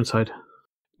 so I guess we're inside.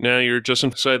 Now you're just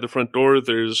inside the front door.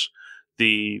 There's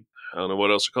the, I don't know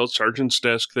what else to call it, sergeant's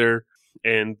desk there,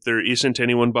 and there isn't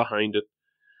anyone behind it.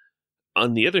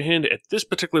 On the other hand, at this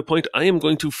particular point, I am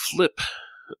going to flip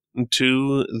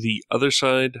to the other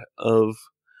side of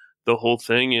the whole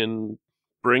thing and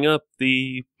bring up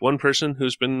the one person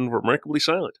who's been remarkably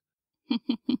silent.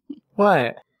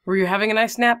 What? Were you having a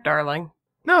nice nap, darling?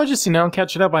 No, just,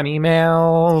 catching up on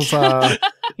emails,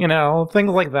 things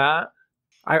like that.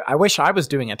 I wish I was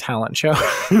doing a talent show.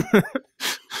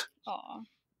 Aw.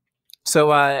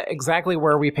 So, exactly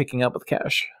where are we picking up with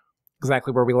Cash?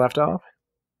 Exactly where we left off?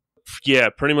 Yeah,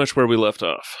 pretty much where we left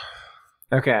off.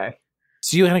 Okay.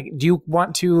 So do you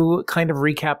want to kind of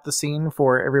recap the scene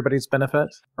for everybody's benefit?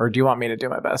 Or do you want me to do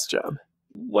my best job?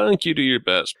 Why don't you do your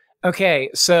best? Okay,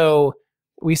 so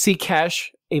we see Kesh,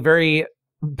 a very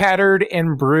battered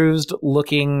and bruised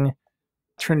looking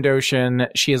Trandoshan.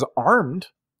 She is armed.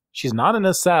 She's not in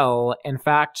a cell. In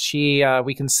fact,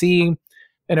 we can see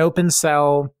an open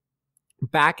cell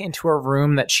back into a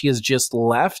room that she has just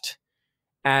left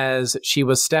as she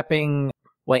was stepping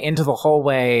into the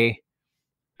hallway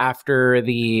after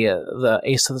the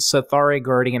Sathari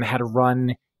Guardian had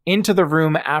run into the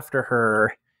room after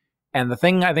her. And the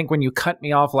thing, I think, when you cut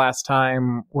me off last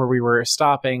time where we were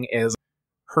stopping is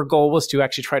her goal was to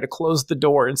actually try to close the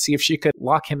door and see if she could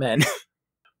lock him in.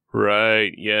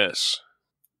 Right, yes.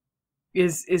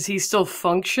 Is he still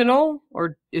functional,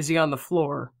 or is he on the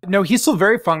floor? No, he's still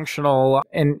very functional.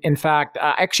 And in fact,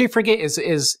 I actually forget,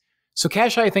 so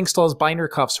Cash, I think, still has binder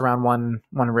cuffs around one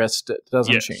wrist,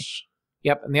 doesn't she?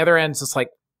 Yep, and the other end's just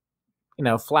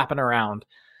flapping around.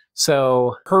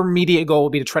 So her immediate goal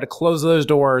would be to try to close those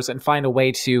doors and find a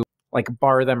way to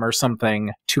bar them or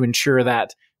something to ensure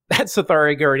that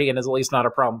Sathari Guardian is at least not a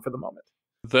problem for the moment.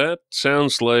 That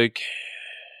sounds like,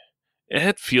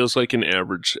 it feels like an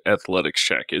average athletics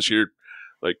check as you're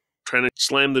trying to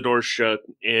slam the door shut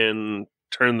and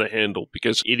turn the handle,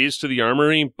 because it is to the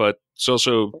armory, but it's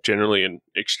also generally an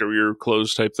exterior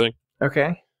closed type thing.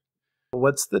 Okay.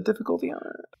 What's the difficulty on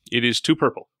it? It is 2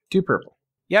 purple. 2 purple.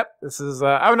 Yep, this is,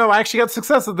 oh no, I actually got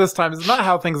success at this time. It's not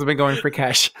how things have been going for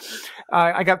Cash.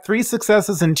 I got 3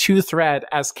 successes and 2 threat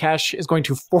as Cash is going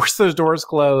to force those doors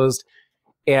closed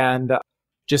and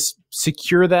just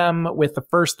secure them with the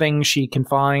first thing she can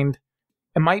find.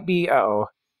 It might be,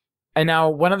 And now,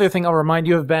 one other thing I'll remind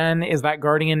you of, Ben, is that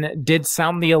Guardian did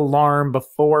sound the alarm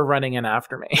before running in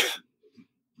after me.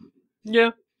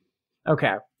 Yeah.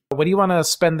 Okay. What do you want to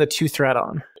spend the 2 threat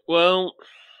on? Well,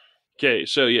 okay,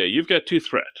 so yeah, you've got 2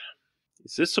 threat.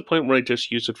 Is this the point where I just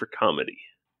use it for comedy?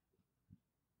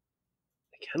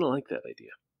 I kind of like that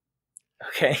idea.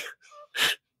 Okay.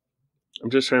 I'm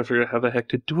just trying to figure out how the heck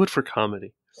to do it for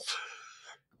comedy.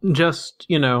 Just,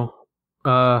 use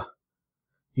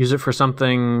it for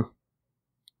something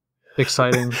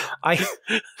exciting. I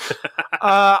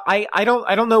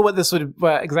don't know what this would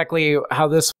exactly how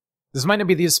this might not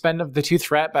be the spend of the 2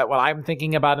 threat, but what I'm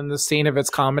thinking about in this scene of its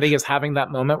comedy is having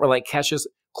that moment where Kesh just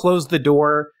closed the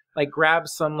door,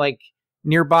 grabs some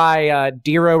nearby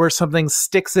Dero or something,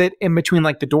 sticks it in between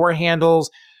the door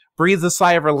handles, breathes a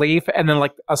sigh of relief, and then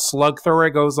a slug thrower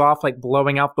goes off,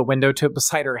 blowing out the window tip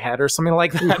beside her head or something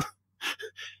like that.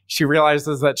 She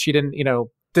realizes that she didn't,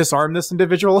 disarm this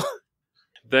individual.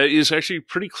 That is actually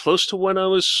pretty close to what I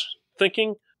was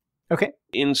thinking. Okay.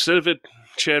 Instead of it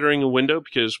shattering a window,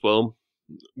 because, well,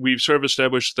 we've sort of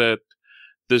established that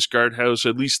this guardhouse,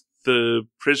 at least the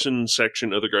prison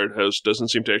section of the guardhouse, doesn't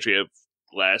seem to actually have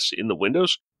glass in the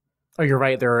windows. Oh, you're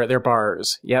right. They're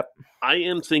bars. Yep. I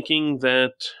am thinking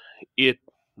that it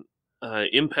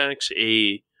impacts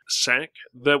a sack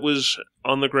that was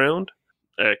on the ground,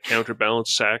 a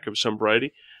counterbalanced sack of some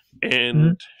variety,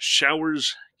 and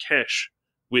showers Kesh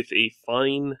with a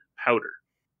fine powder.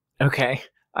 Okay.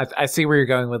 I see where you're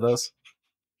going with this.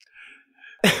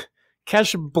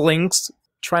 Kesh blinks,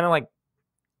 trying to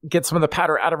get some of the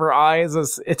powder out of her eyes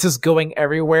as it's just going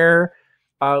everywhere.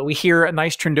 We hear a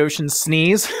nice Trandoshan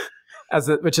sneeze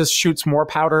which just shoots more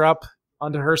powder up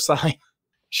onto her side.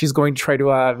 She's going to try to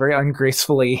very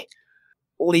ungracefully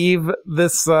leave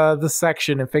this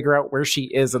section and figure out where she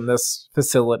is in this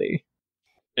facility.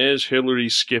 As Hillary,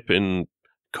 Skip, and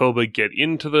Koba get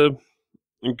into the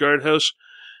guardhouse,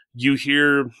 you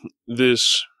hear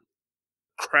this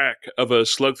crack of a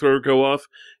slug thrower go off,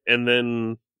 and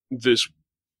then this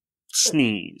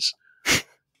sneeze.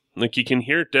 Like, you can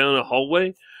hear it down a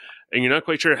hallway, and you're not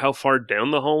quite sure how far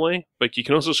down the hallway, but you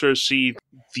can also sort of see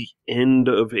the end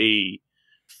of a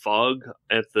fog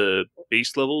at the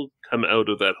base level come out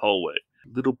of that hallway.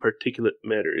 Little particulate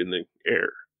matter in the air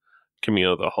coming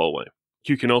out of the hallway.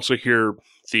 You can also hear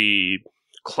the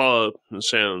claw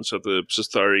sounds of the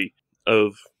Sithari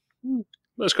of,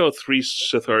 let's call it 3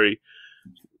 Sithari,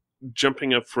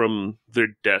 jumping up from their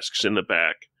desks in the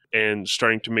back and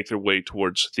starting to make their way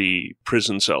towards the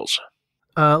prison cells.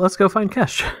 Let's go find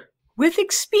Kesh. With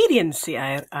expediency,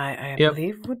 I Yep.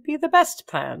 believe, would be the best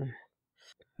plan.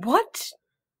 What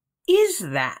is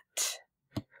that?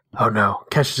 Oh no,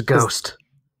 Kesh's a ghost.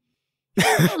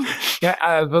 Yeah,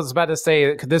 I was about to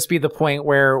say, could this be the point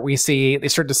where they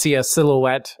start to see a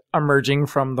silhouette emerging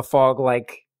from the fog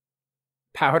like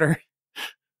powder?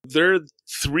 There are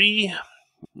 3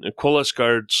 Kolas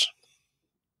guards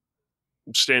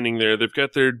standing there. They've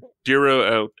got their Diro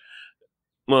out.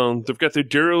 Well, they've got their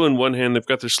Diro in one hand, they've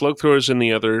got their slug throwers in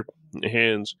the other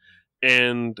hands,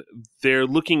 and they're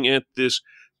looking at this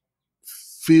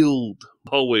filled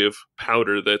hallway of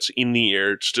powder that's in the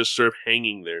air. It's just sort of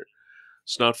hanging there.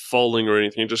 It's not falling or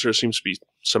anything. It just sort of seems to be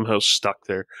somehow stuck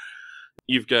there.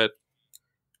 You've got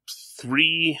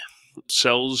 3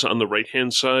 cells on the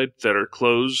right-hand side that are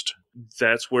closed.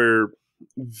 That's where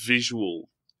visual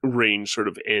range sort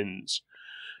of ends.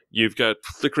 You've got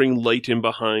flickering light in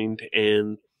behind,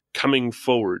 and coming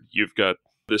forward, you've got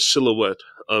the silhouette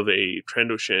of a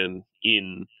Trandoshan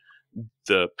in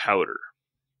the powder.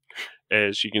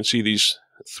 As you can see these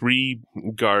 3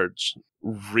 guards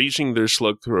raising their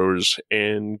slug throwers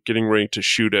and getting ready to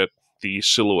shoot at the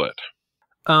silhouette.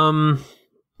 3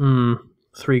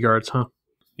 guards, huh?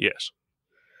 Yes.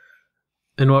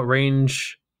 In what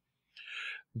range?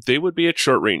 They would be at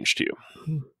short range to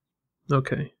you.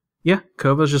 Okay. Yeah,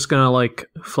 Koba's just gonna,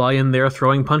 fly in there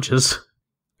throwing punches.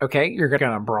 Okay, you're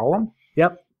gonna brawl them?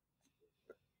 Yep.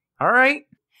 All right.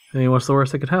 I mean, what's the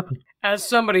worst that could happen? As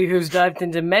somebody who's dived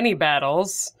into many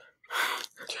battles,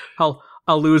 I'll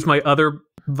lose my other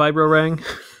vibro-rang.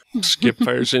 Skip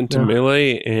fires into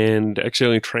melee and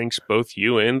accidentally tranks both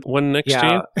you and one next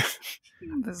to you.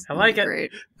 This I like is it.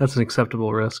 great. That's an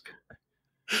acceptable risk.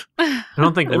 I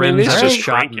don't think I mean, Ren's it's ever just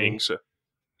shot tranking, me, so...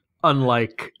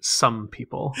 unlike some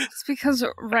people. It's because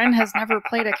Ren has never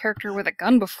played a character with a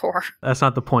gun before. That's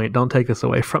not the point. Don't take this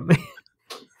away from me.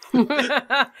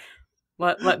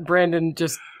 let Brandon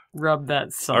just rub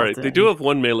that salt. Alright, they in. do have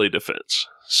 1 melee defense,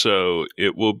 so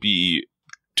it will be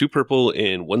 2 purple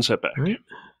and 1 setback. All right.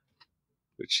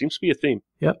 Which seems to be a theme.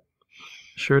 Yep.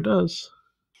 Sure does.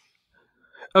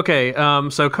 Okay,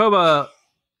 so Koba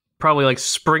probably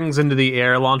springs into the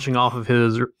air, launching off of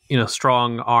his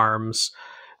strong arms,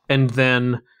 and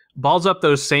then balls up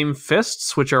those same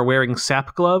fists, which are wearing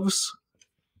sap gloves.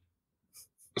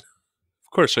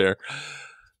 Of course they are.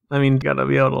 I mean, you gotta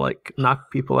be able to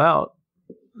knock people out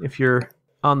if you're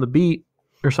on the beat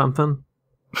or something.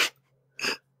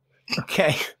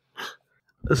 Okay.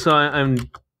 So I'm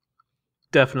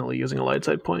definitely using a light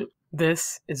side point.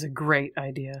 This is a great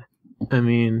idea. I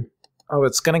mean, Oh,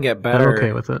 it's gonna get I'm better.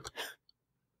 okay with it.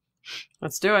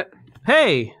 Let's do it.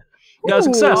 Hey, got a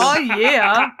success. Oh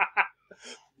yeah.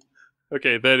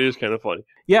 Okay, that is kind of funny.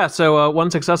 Yeah, so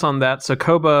 1 success on that. So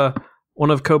one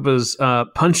of Koba's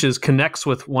punches connects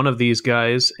with one of these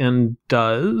guys and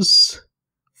does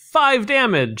 5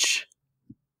 damage.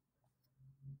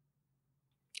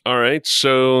 Alright,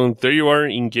 so there you are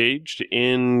engaged,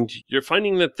 and you're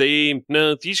finding that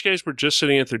these guys were just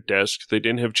sitting at their desk. They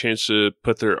didn't have a chance to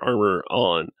put their armor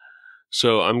on.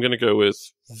 So I'm going to go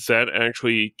with that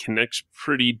actually connects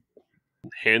pretty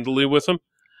handily with them,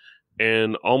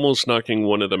 and almost knocking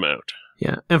one of them out.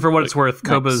 Yeah, and for what it's worth,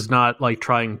 nice. Koba's not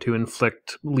trying to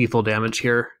inflict lethal damage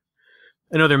here.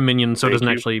 I know they're minions, so it Thank doesn't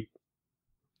you. actually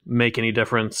make any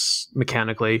difference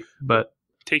mechanically, but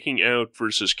Taking out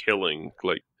versus killing,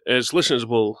 as listeners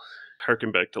will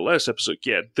harken back to last episode,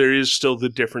 there is still the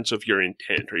difference of your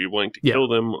intent. Are you wanting to Yeah. kill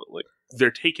them? They're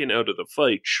taken out of the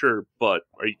fight, sure, but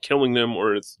are you killing them,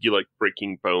 or are you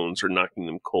breaking bones or knocking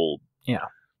them cold? Yeah.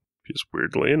 Because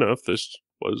weirdly enough, this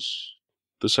was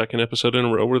the second episode in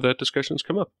a row where that discussion's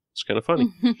come up. It's kind of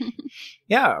funny.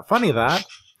 Yeah, funny that.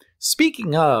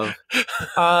 Speaking of,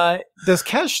 does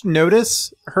Kesh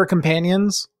notice her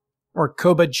companions? Or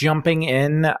Koba jumping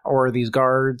in? Or these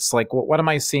guards? What am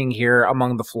I seeing here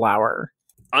among the flour?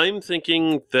 I'm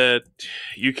thinking that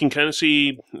you can kind of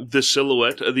see the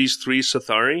silhouette of these three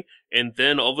Sathari, and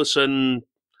then all of a sudden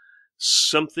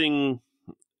something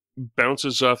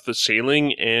bounces off the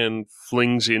ceiling and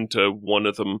flings into one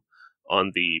of them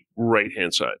on the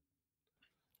right-hand side.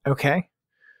 Okay.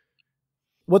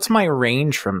 What's my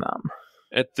range from them?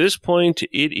 At this point,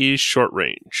 it is short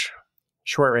range.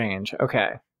 Short range.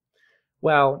 Okay.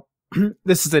 Well,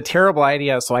 this is a terrible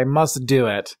idea, so I must do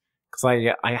it,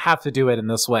 because I have to do it in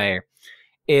this way,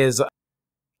 is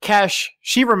Kesh,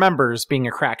 she remembers being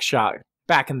a crack shot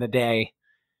back in the day.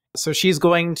 So she's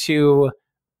going to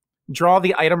draw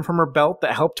the item from her belt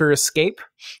that helped her escape.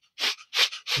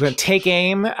 She's going to take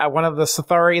aim at one of the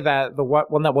Sathari, the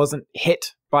one that wasn't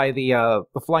hit by the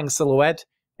flying silhouette,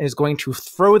 and is going to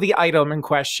throw the item in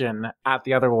question at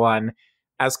the other one,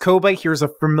 as Koba hears a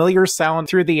familiar sound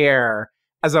through the air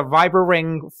as a vibra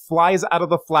ring flies out of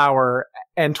the flower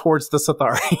and towards the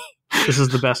Sathari. This is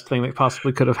the best thing that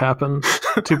possibly could have happened,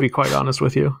 to be quite honest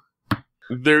with you.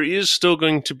 There is still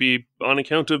going to be, on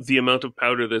account of the amount of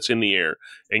powder that's in the air,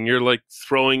 and you're like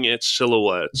throwing at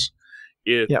silhouettes,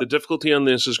 the difficulty on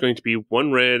this is going to be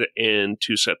 1 red and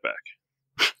 2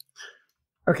 setback.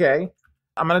 Okay.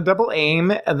 I'm going to double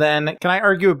aim, and then can I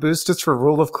argue a boost just for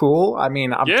rule of cool? I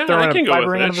mean, I'm throwing a vibra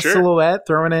ring of a silhouette,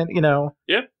 throwing it,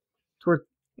 toward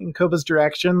in Koba's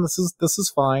direction. This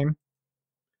is fine.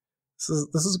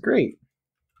 This is great.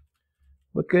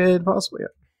 What could possibly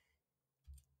happen?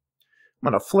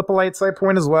 I'm going to flip a light side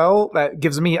point as well. That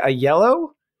gives me a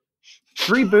yellow,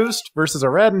 3 boost versus a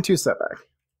red and 2 setback.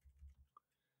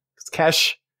 Because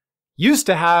Kesh used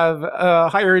to have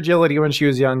higher agility when she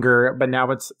was younger, but now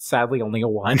it's sadly only a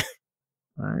 1.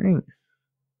 All right.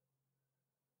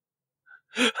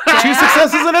 2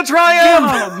 successes and a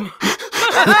triumph!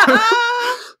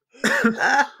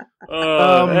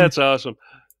 That's awesome.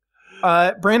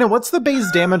 Brandon, what's the base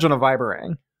damage on a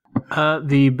Vibrang?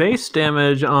 The base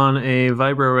damage on a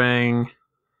Vibrang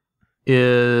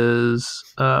is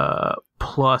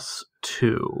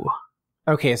 +2.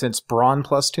 Okay, so it's Brawn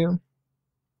 +2?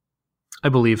 I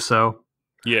believe so.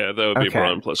 Yeah, that would be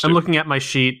Brawn +2. I'm looking at my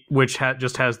sheet, which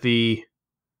just has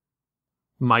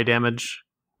my damage,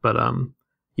 but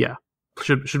yeah,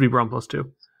 should be Brawn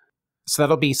 +2. So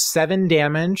that'll be 7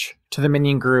 damage to the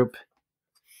minion group,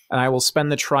 and I will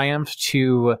spend the triumph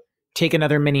to take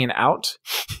another minion out.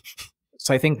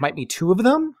 So I think might be 2 of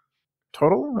them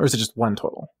total, or is it just 1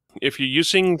 total? If you're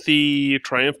using the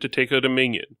triumph to take out a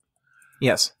minion,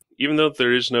 yes. Even though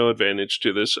there is no advantage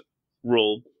to this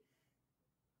roll,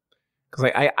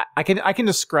 because I can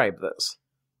describe this.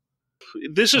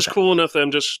 This is cool enough that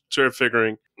I'm just sort of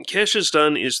figuring. Kesh has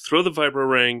done is throw the vibro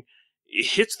ring, it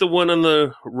hits the one on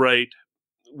the right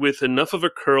with enough of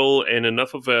a curl and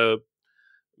enough of a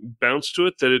bounce to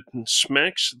it that it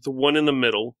smacks the one in the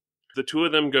middle. The 2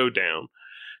 of them go down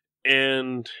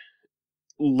and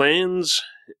lands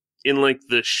in like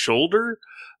the shoulder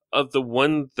of the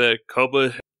one that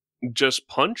Koba just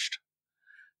punched.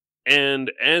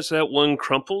 And as that one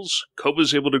crumples,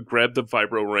 Koba's able to grab the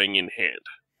vibro ring in hand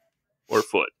or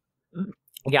foot.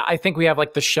 Yeah, I think we have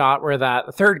like the shot where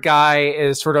that third guy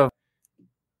is sort of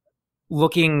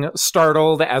looking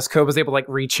startled as Koba's able to like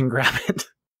reach and grab it.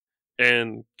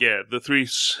 And yeah, the 3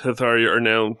 Sathari are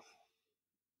now...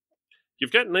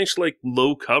 You've got nice like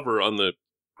low cover on the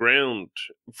ground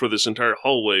for this entire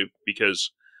hallway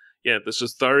because, yeah, the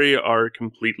Sathari are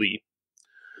completely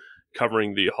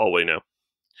covering the hallway now.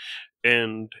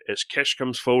 And as Kesh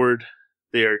comes forward,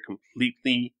 they are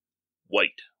completely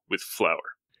white with flour.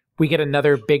 We get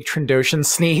another big Trandoshan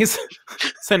sneeze,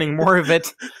 sending more of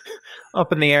it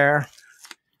up in the air.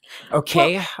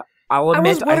 Okay, well, I'll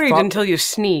admit I was worried until you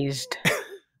sneezed.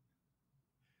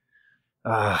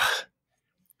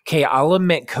 Okay, I'll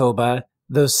admit, Koba,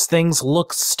 those things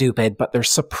look stupid, but they're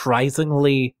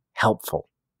surprisingly helpful.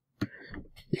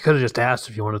 You could have just asked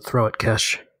if you wanted to throw it,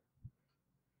 Kesh.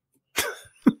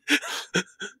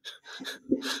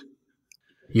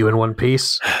 You in one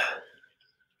piece?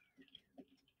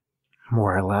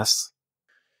 More or less.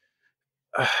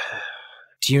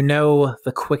 Do you know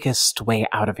the quickest way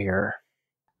out of here?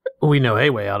 We know a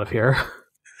way out of here.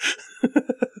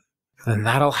 Then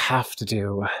that'll have to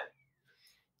do.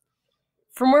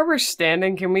 From where we're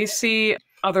standing, can we see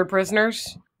other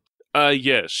prisoners?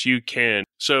 Yes, you can.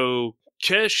 So,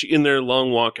 Kesh, in their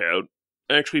long walk out,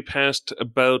 actually passed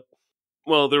about...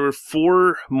 Well, there were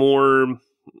 4 more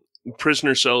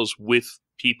prisoner cells with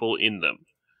people in them,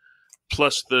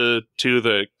 plus the 2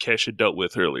 that Kesh had dealt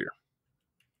with earlier.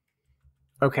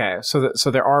 Okay, so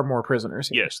there are more prisoners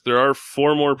here. Yes, there are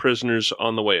 4 more prisoners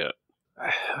on the way out.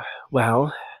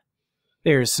 Well,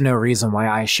 There's no reason why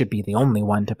I should be the only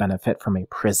one to benefit from a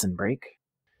prison break.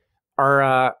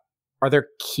 Are there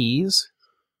keys?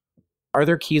 Are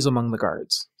there keys among the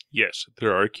guards? Yes,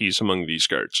 there are keys among these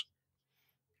guards.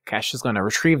 Cash is going to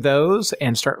retrieve those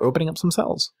and start opening up some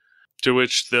cells. To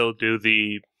which they'll do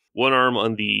the one arm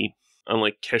on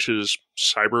like Kesh's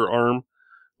cyber arm,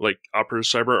 like Opera's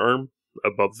cyber arm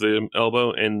above the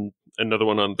elbow, and another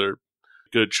one on their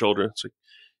good shoulder. It's like,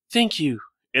 thank you,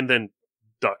 and then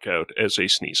duck out as they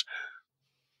sneeze.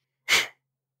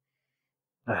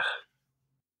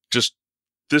 Just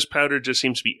this powder just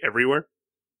seems to be everywhere,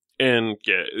 and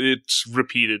yeah, it's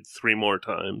repeated 3 more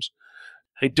times.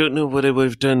 I don't know what I would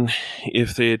have done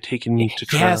if they had taken me to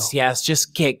trial. Yes,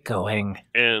 just get going.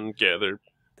 And yeah, they're...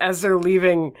 As they're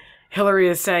leaving, Hillary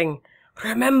is saying,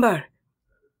 "Remember,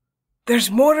 there's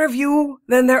more of you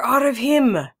than there are of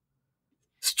him.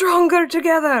 Stronger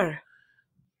together."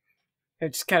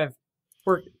 It's kind of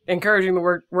encouraging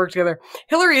the work together.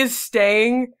 Hillary is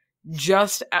staying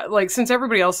just since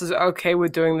everybody else is okay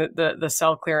with doing the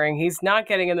cell clearing, he's not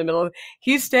getting in the middle of,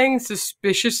 he's staying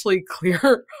suspiciously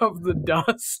clear of the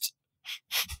dust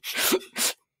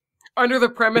under the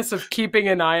premise of keeping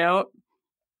an eye out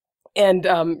and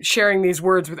sharing these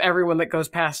words with everyone that goes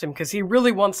past him, because he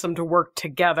really wants them to work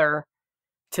together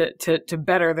to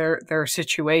better their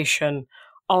situation.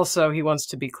 Also, he wants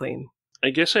to be clean. I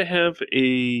guess I have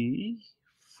a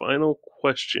final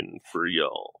question for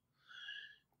y'all.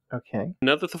 Okay.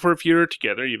 Now that the 4 of you are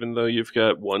together, even though you've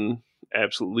got one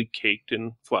absolutely caked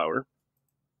in flour,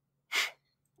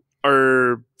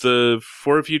 are the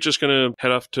 4 of you just going to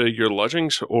head off to your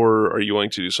lodgings, or are you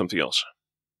wanting to do something else?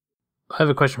 I have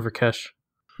a question for Kesh.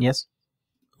 Yes?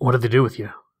 What did they do with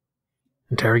you?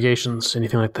 Interrogations,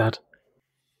 anything like that?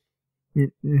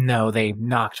 No, they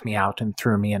knocked me out and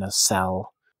threw me in a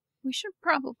cell. We should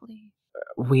probably...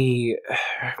 We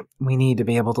need to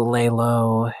be able to lay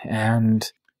low,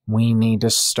 and we need to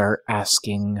start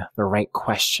asking the right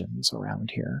questions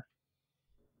around here.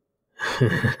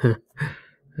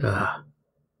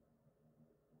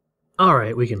 All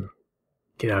right, we can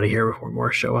get out of here before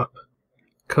more show up.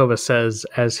 Kova says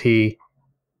as he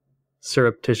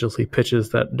surreptitiously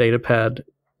pitches that data pad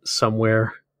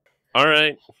somewhere. All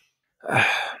right.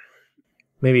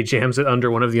 Maybe jams it under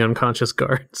one of the unconscious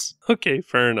guards. Okay,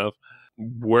 fair enough.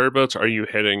 Whereabouts are you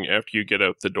heading after you get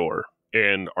out the door?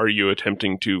 And are you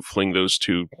attempting to fling those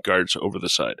 2 guards over the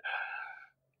side?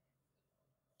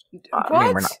 I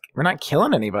mean, we're not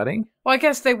killing anybody. Well, I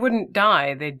guess they wouldn't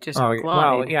die. They'd just glide.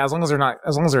 Well, yeah, as long as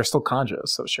they're still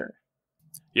conscious, so sure.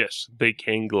 Yes, they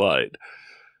can glide.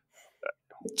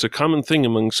 It's a common thing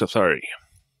among Sathari.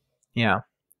 Yeah.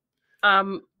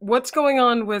 What's going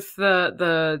on with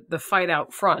the fight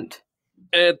out front?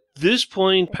 At this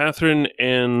point, Pathrin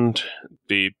and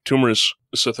the tumorous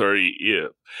Sathari,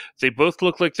 they both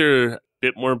look like they're a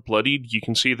bit more bloodied. You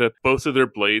can see that both of their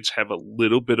blades have a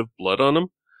little bit of blood on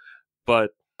them, but...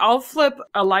 I'll flip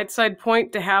a light side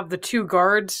point to have the 2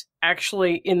 guards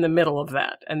actually in the middle of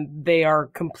that, and they are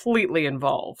completely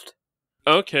involved.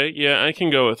 Okay, yeah, I can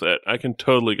go with that. I can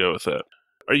totally go with that.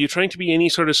 Are you trying to be any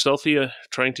sort of stealthy,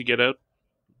 trying to get out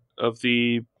of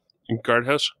the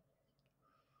guardhouse?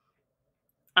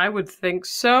 I would think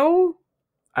so.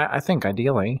 I think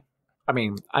ideally. I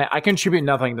mean, I contribute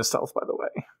nothing to stealth, by the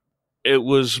way. It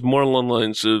was more along the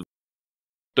lines of,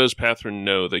 does Pathrin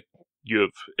know that you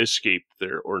have escaped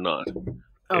there or not?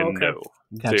 Oh, and okay.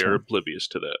 no, they're oblivious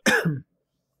to that.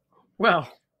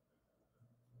 Well,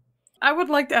 I would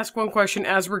like to ask one question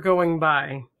as we're going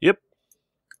by. Yep.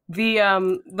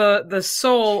 The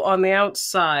soul on the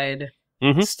outside,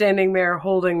 standing there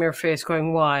holding their face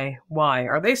going, why?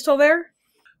 Are they still there?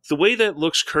 The way that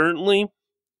looks currently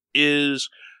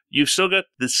is you've still got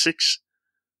the 6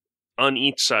 on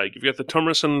each side. You've got the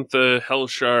Tumrus and the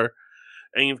Helshar,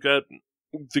 and you've got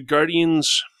the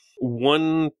Guardians,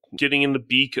 one getting in the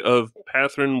beak of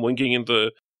Pathrin, one getting in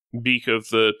the beak of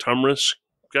the Tumrus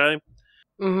guy,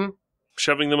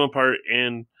 shoving them apart,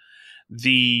 and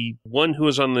the one who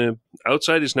is on the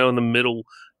outside is now in the middle,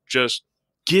 just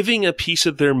giving a piece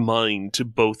of their mind to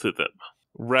both of them,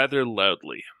 rather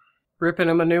loudly. Ripping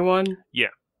them a new one? Yeah,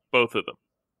 both of them.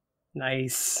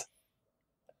 Nice.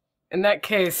 In that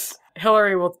case,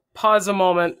 Hillary will pause a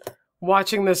moment,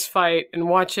 watching this fight and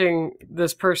watching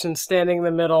this person standing in the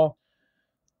middle,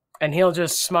 and he'll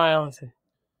just smile and say,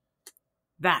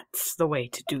 "That's the way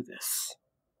to do this."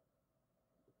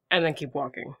 And then keep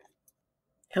walking.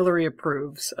 Hillary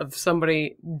approves of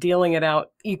somebody dealing it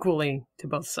out equally to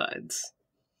both sides.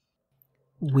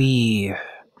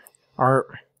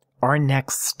 Our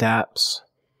next steps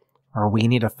are we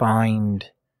need to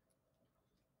find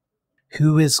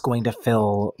Who is going to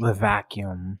fill the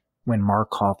vacuum when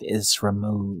Markov is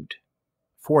removed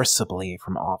forcibly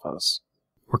from office?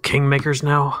 We're kingmakers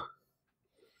now?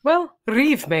 Well,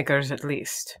 reeve makers at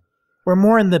least. We're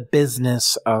more in the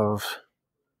business of,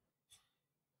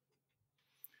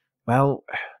 well,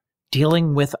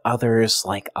 dealing with others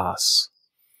like us.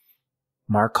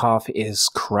 Markov is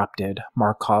corrupted.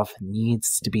 Markov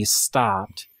needs to be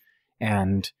stopped,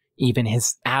 and even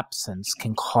his absence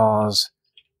can cause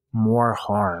more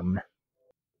harm.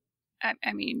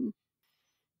 I mean,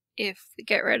 if we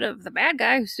get rid of the bad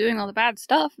guy who's doing all the bad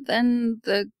stuff, then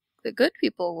the good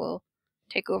people will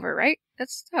take over, right?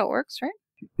 That's how it works, right?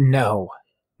 No,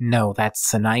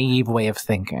 that's a naive way of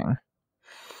thinking.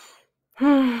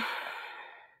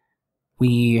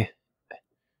 We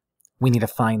need to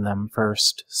find them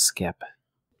first, Skip.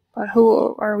 But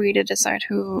who are we to decide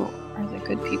who are the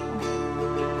good people?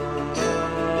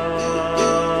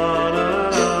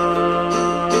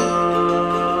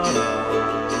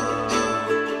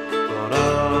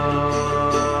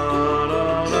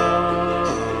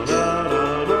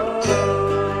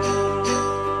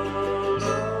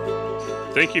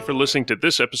 Thank you for listening to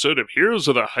this episode of Heroes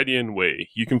of the Hydian Way.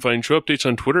 You can find show updates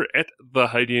on Twitter at The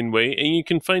Hydian Way, and you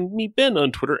can find me, Ben,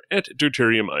 on Twitter at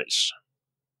Deuterium Ice.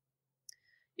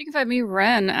 You can find me,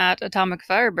 Ren, at Atomic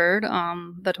Firebird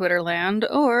on the Twitter land,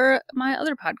 or my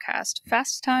other podcast,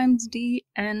 Fast Times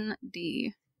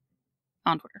DND,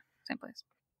 on Twitter. Same place.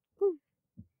 Woo.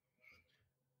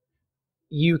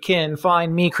 You can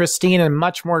find me, Christine, and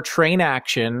much more train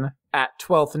action at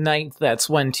 12th Night. That's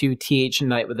 12th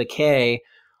Night with a K.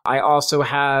 I also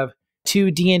have 2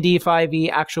 D&D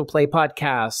 5e actual play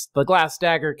podcasts. The Glass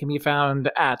Dagger can be found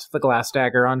at The Glass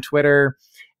Dagger on Twitter,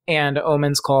 and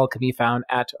Omen's Call can be found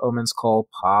at Omen's Call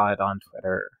Pod on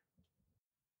Twitter.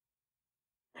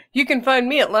 You can find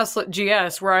me at Leslet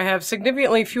GS, where I have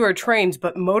significantly fewer trains,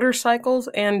 but motorcycles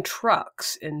and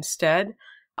trucks instead.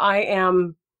 I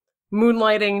am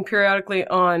moonlighting periodically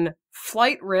on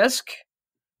Flight Risk,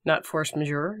 not Force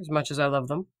Majeure, as much as I love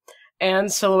them,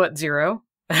 and Silhouette Zero.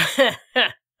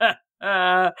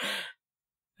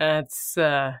 That's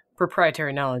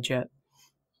proprietary knowledge yet.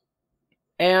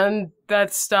 And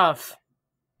that stuff.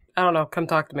 I don't know, come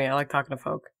talk to me. I like talking to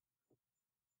folk.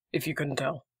 If you couldn't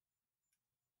tell.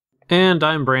 And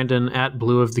I'm Brandon at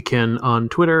Blue of the Kin on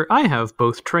Twitter. I have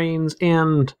both trains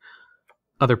and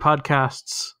other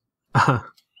podcasts.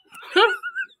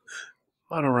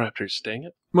 Monoraptors, dang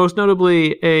it. Most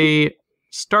notably, a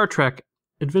Star Trek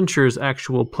Adventures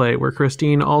actual play where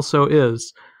Christine also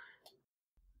is.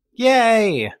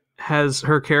 Yay! Has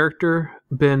her character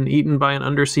been eaten by an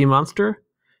undersea monster?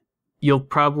 You'll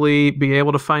probably be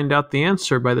able to find out the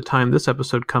answer by the time this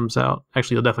episode comes out.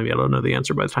 Actually, you'll definitely be able to know the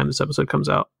answer by the time this episode comes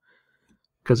out,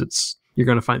 because you're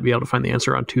going to be able to find the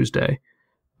answer on Tuesday,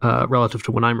 relative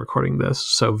to when I'm recording this.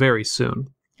 So very soon.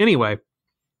 Anyway,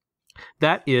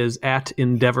 that is at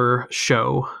Endeavor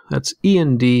Show. That's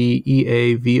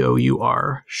ENDEAVOUR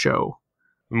Show.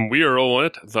 We are all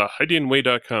at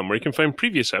thehydianway.com, where you can find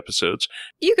previous episodes.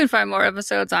 You can find more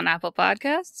episodes on Apple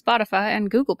Podcasts, Spotify, and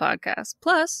Google Podcasts.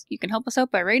 Plus, you can help us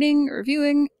out by rating,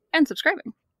 reviewing, and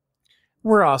subscribing.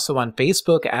 We're also on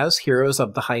Facebook as Heroes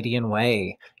of the Hydian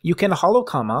Way. You can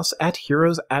holocom us at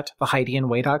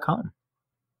heroes@thehydianway.com.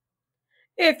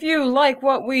 If you like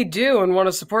what we do and want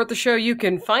to support the show, you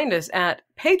can find us at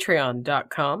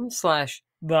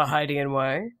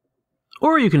patreon.com/thehydianway.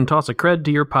 Or you can toss a cred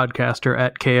to your podcaster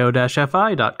at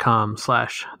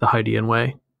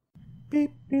ko-fi.com/thehydianway.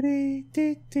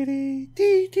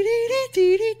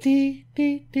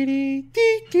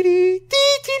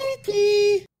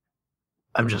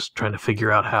 I'm just trying to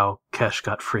figure out how Kesh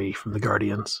got free from the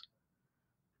Guardians.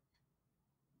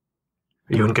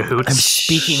 Are you in cahoots? I'm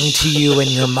speaking to you in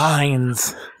your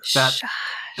minds. That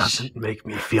doesn't make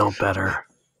me feel better.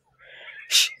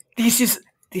 This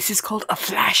is called a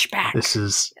flashback. This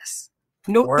is... Yes.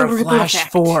 Note Or the a ripple flash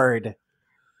effect. forward.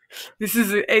 This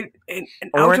is an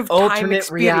Or out an of time alternate experience.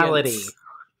 reality.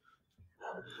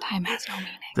 Time has no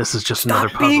meaning. This is just another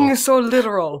Stop puzzle. being so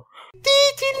literal.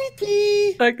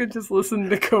 I could just listen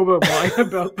to Koba whine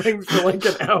about things for like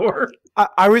an hour.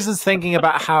 I was just thinking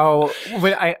about how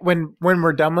when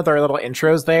we're done with our little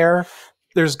intros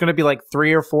there's going to be like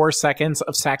 3 or 4 seconds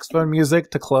of saxophone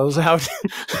music to close out.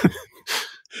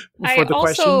 I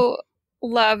also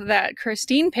love that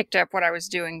Christine picked up what I was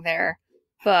doing there,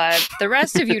 but the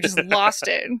rest of you just lost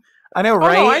it. I know, Oh,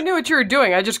 right? no, I knew what you were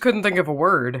doing. I just couldn't think of a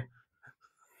word.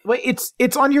 Wait,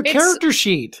 it's on your character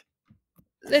sheet.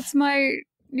 It's my...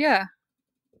 yeah.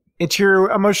 It's your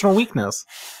emotional weakness.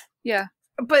 Yeah.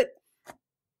 But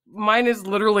mine is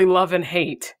literally love and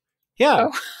hate. Yeah.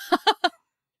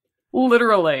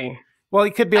 Literally. Well,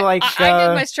 it could be like... I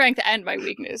did my strength and my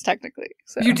weakness, technically.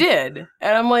 So. You did.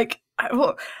 And I'm like,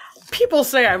 well, people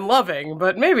say I'm loving,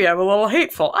 but maybe I'm a little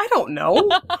hateful. I don't know.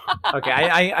 Okay,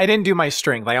 I didn't do my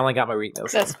strength. I only got my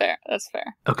weakness. That's fair. That's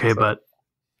fair. Okay, but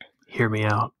hear me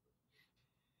out.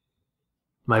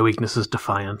 My weakness is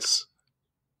defiance.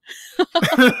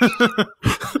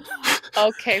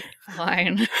 Okay,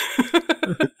 fine.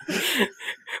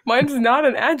 Mine's not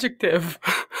an adjective.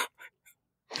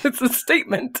 It's a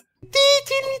statement.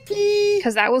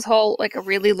 Because that was like a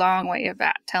really long way of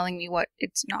that telling me what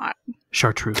it's not.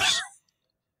 Chartreuse.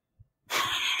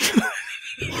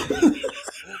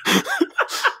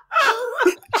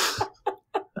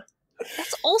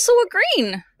 That's also a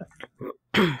green.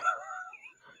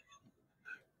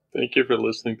 Thank you for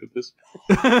listening to this.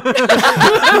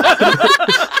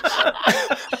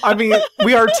 I mean,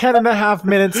 we are 10 and a half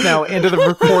minutes now into the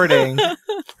recording,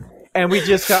 and we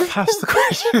just got past the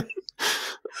question.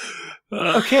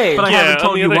 Okay. But I haven't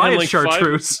told you why it's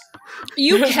chartreuse.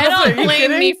 You cannot Are you blame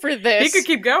kidding? me for this. He could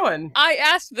keep going. I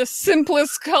asked the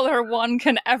simplest color one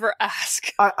can ever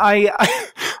ask.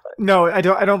 No, I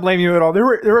don't blame you at all. There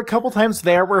were a couple times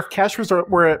there where if Kesh was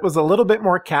where it was a little bit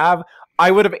more cav, I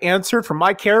would have answered for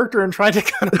my character and tried to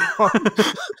cut it off.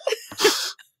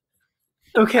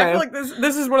 Okay. I feel like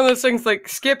this is one of those things like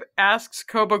Skip asks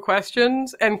Koba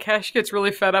questions and Kesh gets really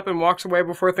fed up and walks away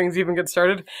before things even get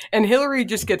started, and Hillary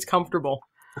just gets comfortable.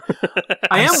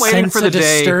 I am waiting for the day.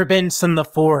 Disturbance in the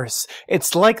force.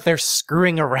 It's like they're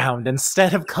screwing around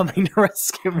instead of coming to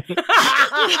rescue me.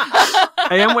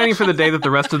 I am waiting for the day that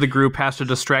the rest of the group has to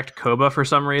distract Koba for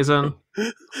some reason.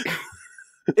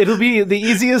 It'll be the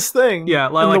easiest thing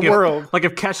in the world. Like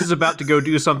if Kesh is about to go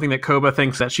do something that Koba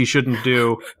thinks that she shouldn't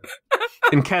do,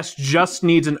 and Kesh just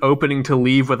needs an opening to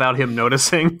leave without him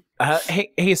noticing.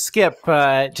 Hey, Skip,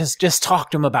 just talk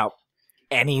to him about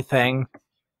anything.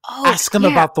 Oh, ask him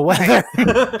about the weather.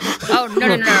 Oh,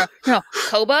 no.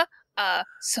 Koba,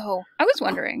 so I was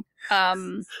wondering, I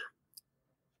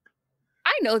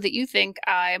know that you think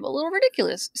I'm a little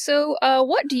ridiculous, so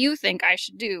what do you think I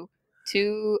should do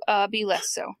to be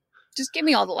less so? Just give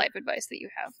me all the life advice that you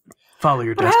have. Follow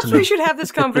your Perhaps destiny. we should have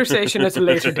this conversation at a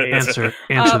later date. Answer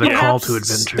the call to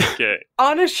perhaps adventure. Okay.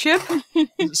 On a ship,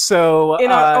 So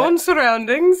in our own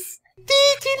surroundings.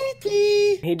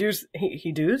 He does?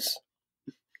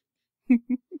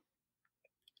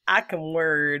 I can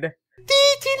word.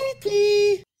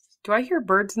 Do I hear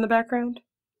birds in the background?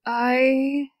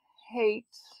 I hate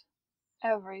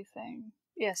everything.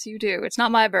 Yes, you do. It's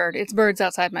not my bird. It's birds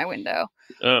outside my window.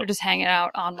 Oh. They're just hanging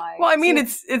out on my... Well, I mean,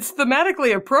 it's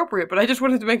thematically appropriate, but I just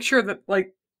wanted to make sure that,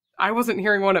 like, I wasn't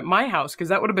hearing one at my house, because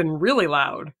that would have been really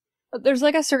loud. There's,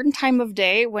 like, a certain time of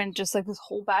day when just, like, this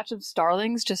whole batch of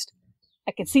starlings just...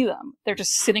 I can see them. They're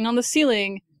just sitting on the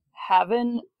ceiling,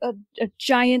 having a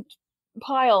giant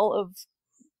pile of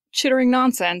chittering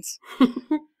nonsense.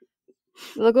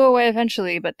 They'll go away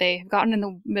eventually, but they've gotten in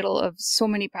the middle of so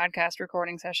many podcast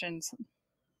recording sessions.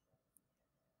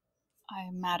 I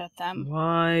am mad at them.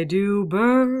 Why do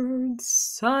birds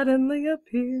suddenly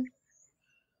appear?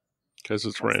 Because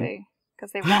it's rain.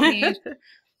 Because they want me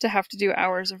to have to do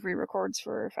hours of re-records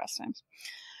for Fast Times.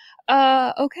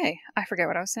 Okay. I forget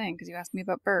what I was saying, because you asked me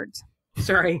about birds.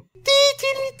 Sorry.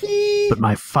 But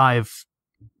my 5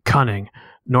 cunning,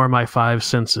 nor my 5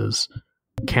 senses,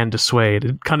 can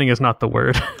dissuade. Cunning is not the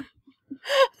word.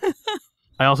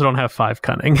 I also don't have 5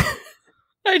 cunning.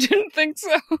 I didn't think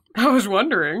so. I was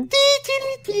wondering.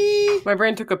 My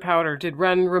brain took a powder. Did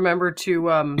Ren remember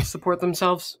to support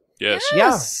themselves? Yes.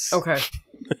 Yes. Okay.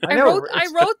 I know. I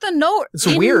wrote the note It's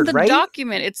in weird, the right?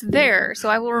 document. It's there, so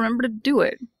I will remember to do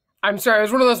it. I'm sorry. It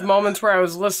was one of those moments where I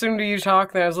was listening to you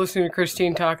talk, then I was listening to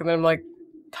Christine talk, and then I'm like,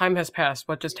 time has passed.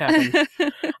 What just happened?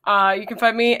 You can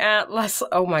find me at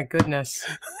Oh my goodness.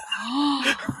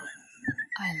 I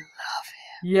love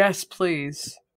it. Yes, please.